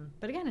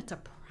 But again, it's a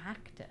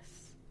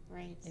practice.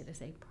 Right. It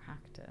is a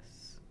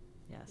practice.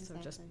 Yes.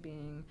 Exactly.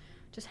 So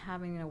just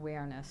having an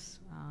awareness.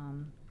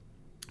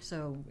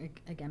 So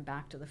again,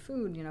 back to the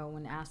food,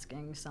 when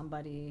asking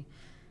somebody,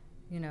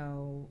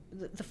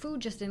 the food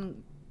just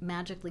didn't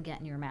magically get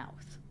in your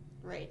mouth.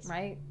 Right.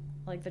 Right?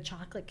 Like the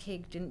chocolate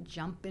cake didn't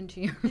jump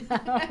into your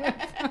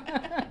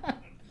mouth.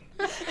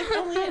 If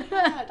only it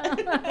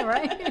had.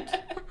 Right?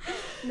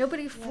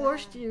 Nobody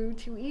forced you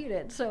to eat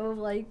it. So,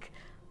 like,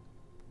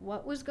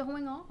 what was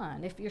going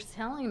on? If you're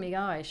telling me,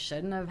 oh, I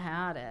shouldn't have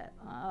had it.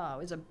 Oh,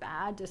 it was a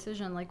bad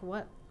decision. Like,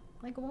 what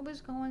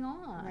was going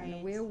on?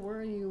 Right. Where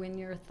were you in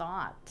your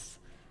thoughts?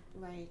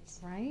 Right.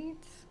 Right?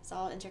 It's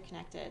all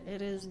interconnected.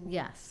 It is,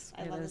 yes.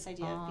 I love this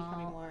idea of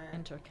becoming all more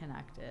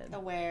interconnected.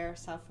 aware,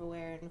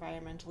 self-aware,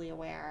 environmentally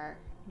aware,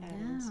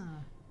 and Yeah.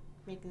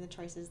 making the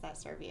choices that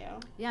serve you.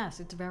 Yes,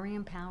 it's very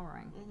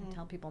empowering. I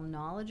tell people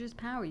knowledge is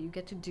power. You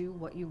get to do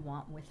what you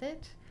want with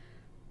it,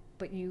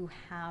 but you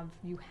have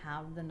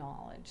the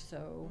knowledge.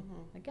 So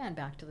again,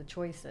 back to the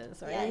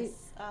choices, right?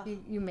 Yes. Oh.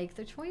 You make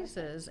the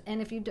choices,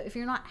 and if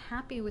you're not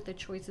happy with the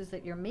choices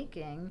that you're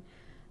making,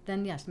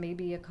 then yes,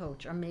 maybe a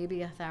coach or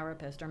maybe a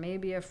therapist or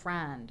maybe a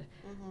friend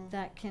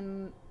that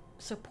can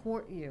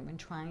support you in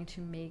trying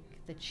to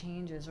make the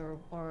changes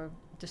or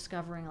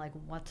discovering like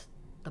what's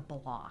the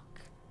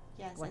block.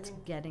 Yes, What's I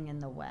think getting in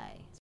the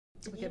way?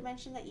 Did you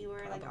mention that you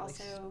were like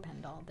also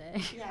spend all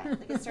day? Yeah,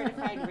 like a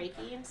certified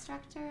Reiki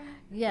instructor?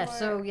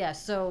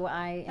 So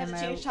I am. Not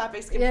to change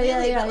topics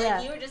completely, but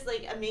like you were just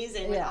like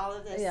amazing with all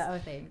of this. Yeah,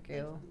 thank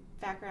you.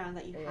 Like, background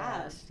that you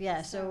have.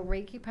 Yeah, so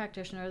Reiki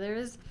practitioner. There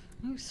is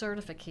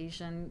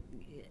certification.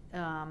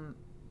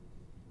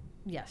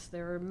 Yes,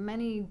 there are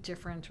many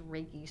different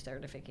Reiki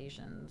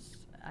certifications.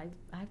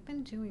 I've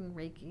been doing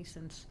Reiki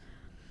since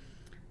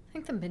I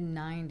think the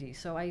mid-90s.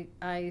 So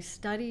I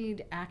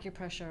studied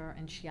acupressure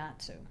and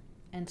shiatsu.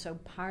 And so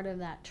part of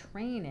that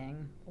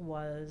training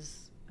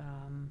was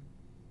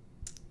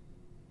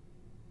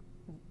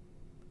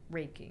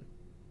Reiki.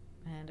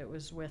 And it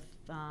was with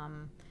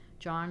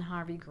John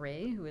Harvey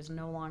Gray, who is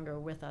no longer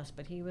with us,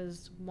 but he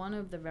was one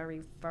of the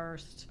very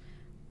first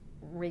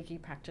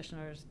Reiki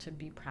practitioners to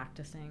be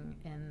practicing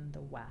in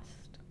the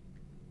West.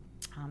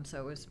 So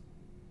it was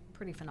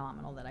pretty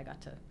phenomenal that I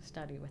got to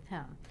study with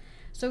him.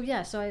 So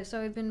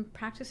I've been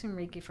practicing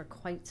Reiki for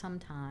quite some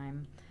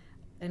time,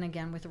 and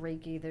again with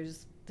Reiki,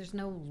 there's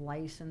no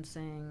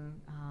licensing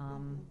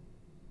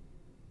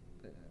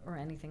or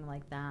anything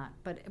like that.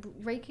 But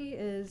Reiki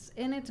is,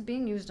 and it's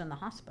being used in the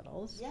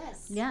hospitals.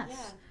 Yes. Yeah.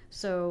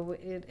 So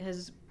it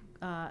has,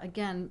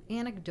 again,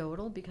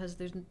 anecdotal because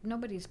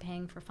nobody's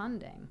paying for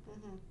funding.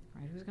 Mm-hmm.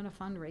 Right? Who's going to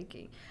fund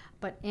Reiki?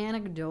 But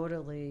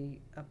anecdotally,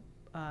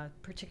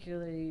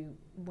 particularly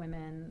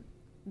women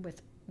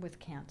with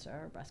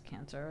cancer, breast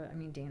cancer. I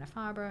mean,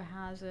 Dana-Farber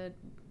has it,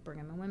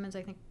 Brigham and Women's.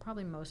 I think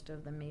probably most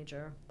of the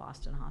major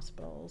Boston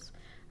hospitals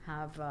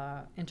have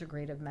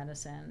integrative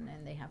medicine,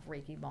 and they have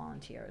Reiki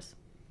volunteers.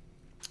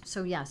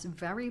 So yes,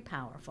 very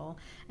powerful.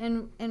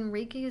 And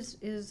Reiki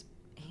is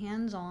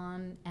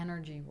hands-on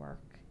energy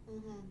work.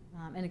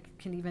 Mm-hmm. And it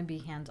can even be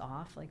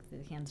hands-off, like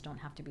the hands don't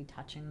have to be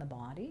touching the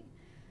body.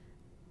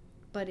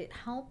 But it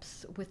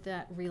helps with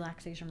that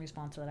relaxation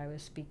response that I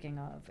was speaking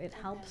of. It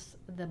helps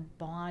the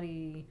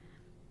body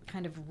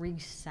kind of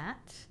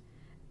reset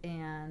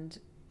and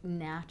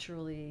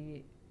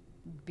naturally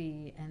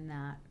be in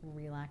that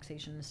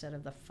relaxation instead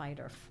of the fight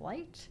or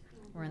flight,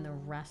 or in the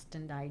rest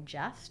and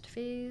digest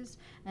phase.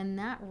 And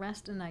that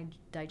rest and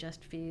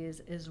digest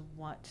phase is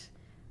what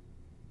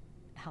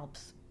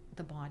helps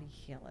the body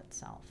heal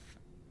itself.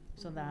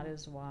 So that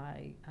is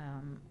why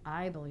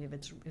I believe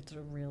it's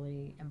a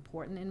really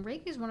important. And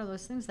Reiki is one of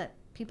those things that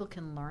people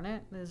can learn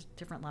it. There's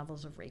different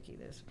levels of Reiki.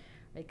 There's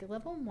Reiki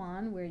level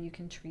 1, where you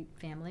can treat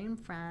family and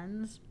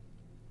friends.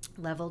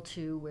 Level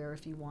 2, where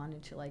if you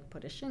wanted to like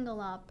put a shingle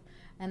up.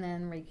 And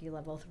then Reiki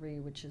level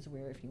 3, which is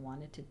where if you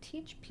wanted to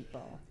teach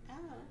people. Oh,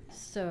 okay.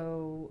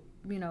 So,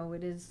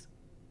 it is,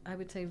 I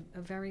would say,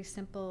 a very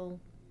simple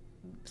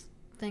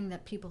thing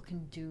that people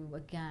can do.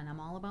 Again, I'm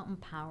all about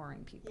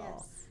empowering people.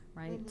 Yes.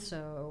 Right? Mm-hmm.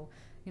 So,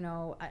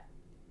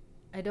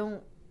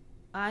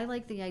 I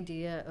like the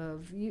idea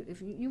of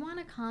if you want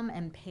to come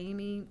and pay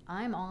me,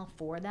 I'm all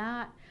for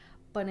that.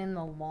 But in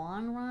the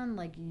long run,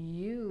 like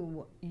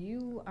you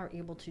are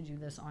able to do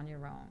this on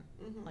your own.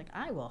 Mm-hmm. Like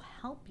I will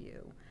help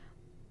you,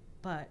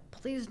 but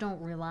please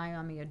don't rely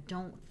on me, or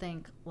don't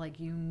think like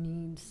you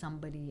need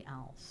somebody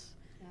else.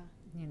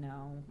 Yeah.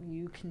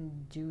 You can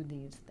do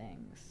these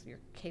things.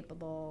 You're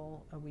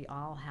capable. We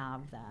all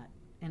have that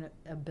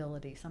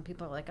ability. Some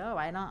people are like, oh,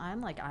 I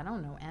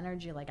don't know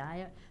energy. Like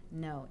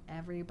no,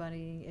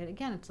 everybody.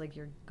 Again, it's like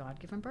your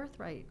God-given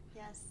birthright.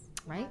 Yes.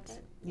 Right?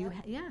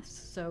 Yes.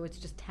 So it's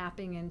just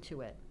tapping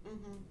into it.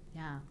 Mm-hmm.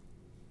 Yeah.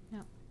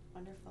 Yeah.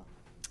 Wonderful.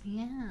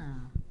 Yeah.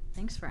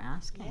 Thanks for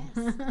asking.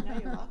 Yes. No,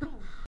 you're welcome.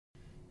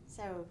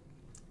 So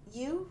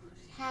you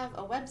have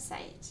a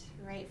website,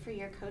 right, for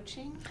your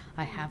coaching?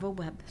 I have a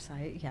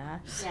website,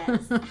 yes.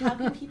 Yes. How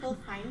can people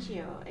find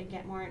you and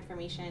get more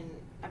information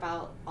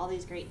about all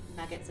these great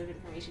nuggets of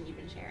information you've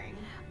been sharing?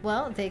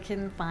 Well, they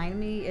can find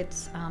me.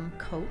 It's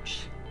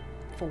Coach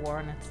 4,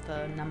 and it's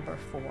the number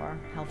 4,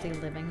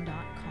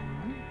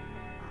 healthyliving.com.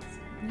 Awesome.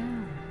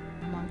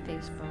 Yeah. I'm on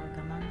Facebook.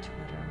 I'm on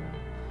Twitter,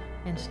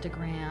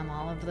 Instagram,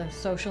 all of the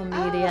social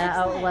media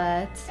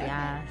outlets. Okay.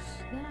 Yes.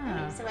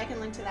 Yeah. Okay, so I can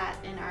link to that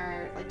in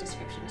our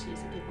description too,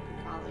 so people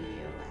can follow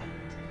you. And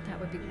that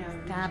would be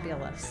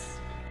fabulous.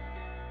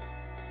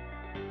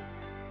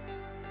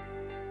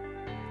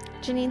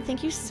 Janine,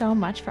 thank you so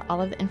much for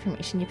all of the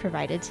information you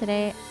provided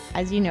today.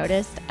 As you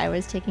noticed, I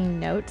was taking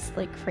notes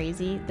like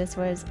crazy. This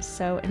was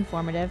so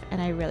informative,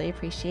 and I really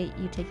appreciate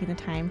you taking the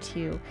time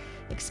to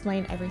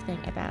explain everything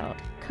about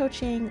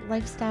coaching,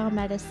 lifestyle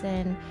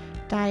medicine,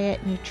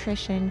 diet,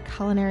 nutrition,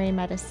 culinary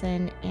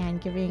medicine,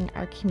 and giving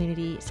our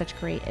community such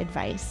great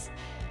advice.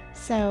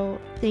 So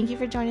thank you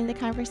for joining the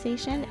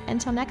conversation.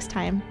 Until next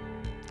time,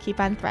 keep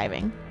on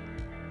thriving.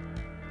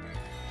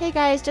 Hey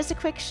guys, just a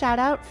quick shout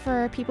out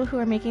for people who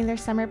are making their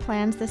summer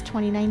plans this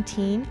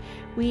 2019.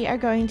 We are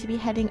going to be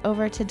heading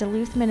over to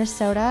Duluth,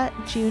 Minnesota,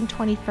 June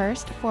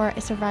 21st for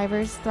a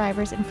Survivors,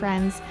 Thrivers, and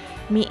Friends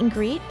meet and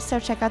greet. So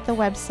check out the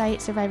website,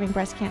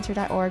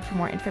 survivingbreastcancer.org, for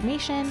more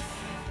information.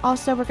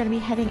 Also, we're going to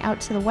be heading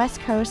out to the West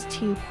Coast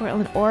to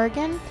Portland,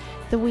 Oregon,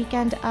 the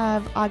weekend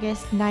of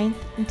August 9th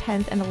and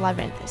 10th and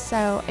 11th.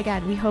 So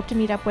again, we hope to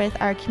meet up with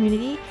our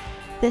community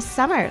this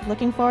summer.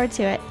 Looking forward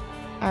to it.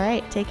 All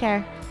right, take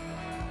care.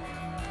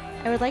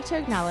 I would like to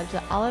acknowledge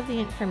that all of the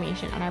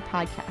information on our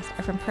podcast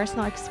are from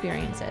personal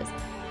experiences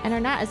and are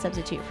not a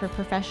substitute for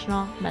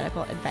professional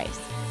medical advice.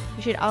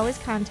 You should always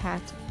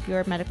contact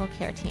your medical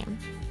care team.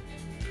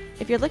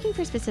 If you're looking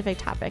for specific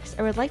topics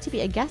or would like to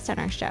be a guest on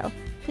our show,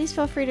 please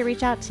feel free to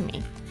reach out to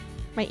me.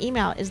 My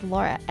email is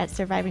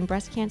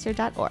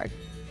laura@survivingbreastcancer.org.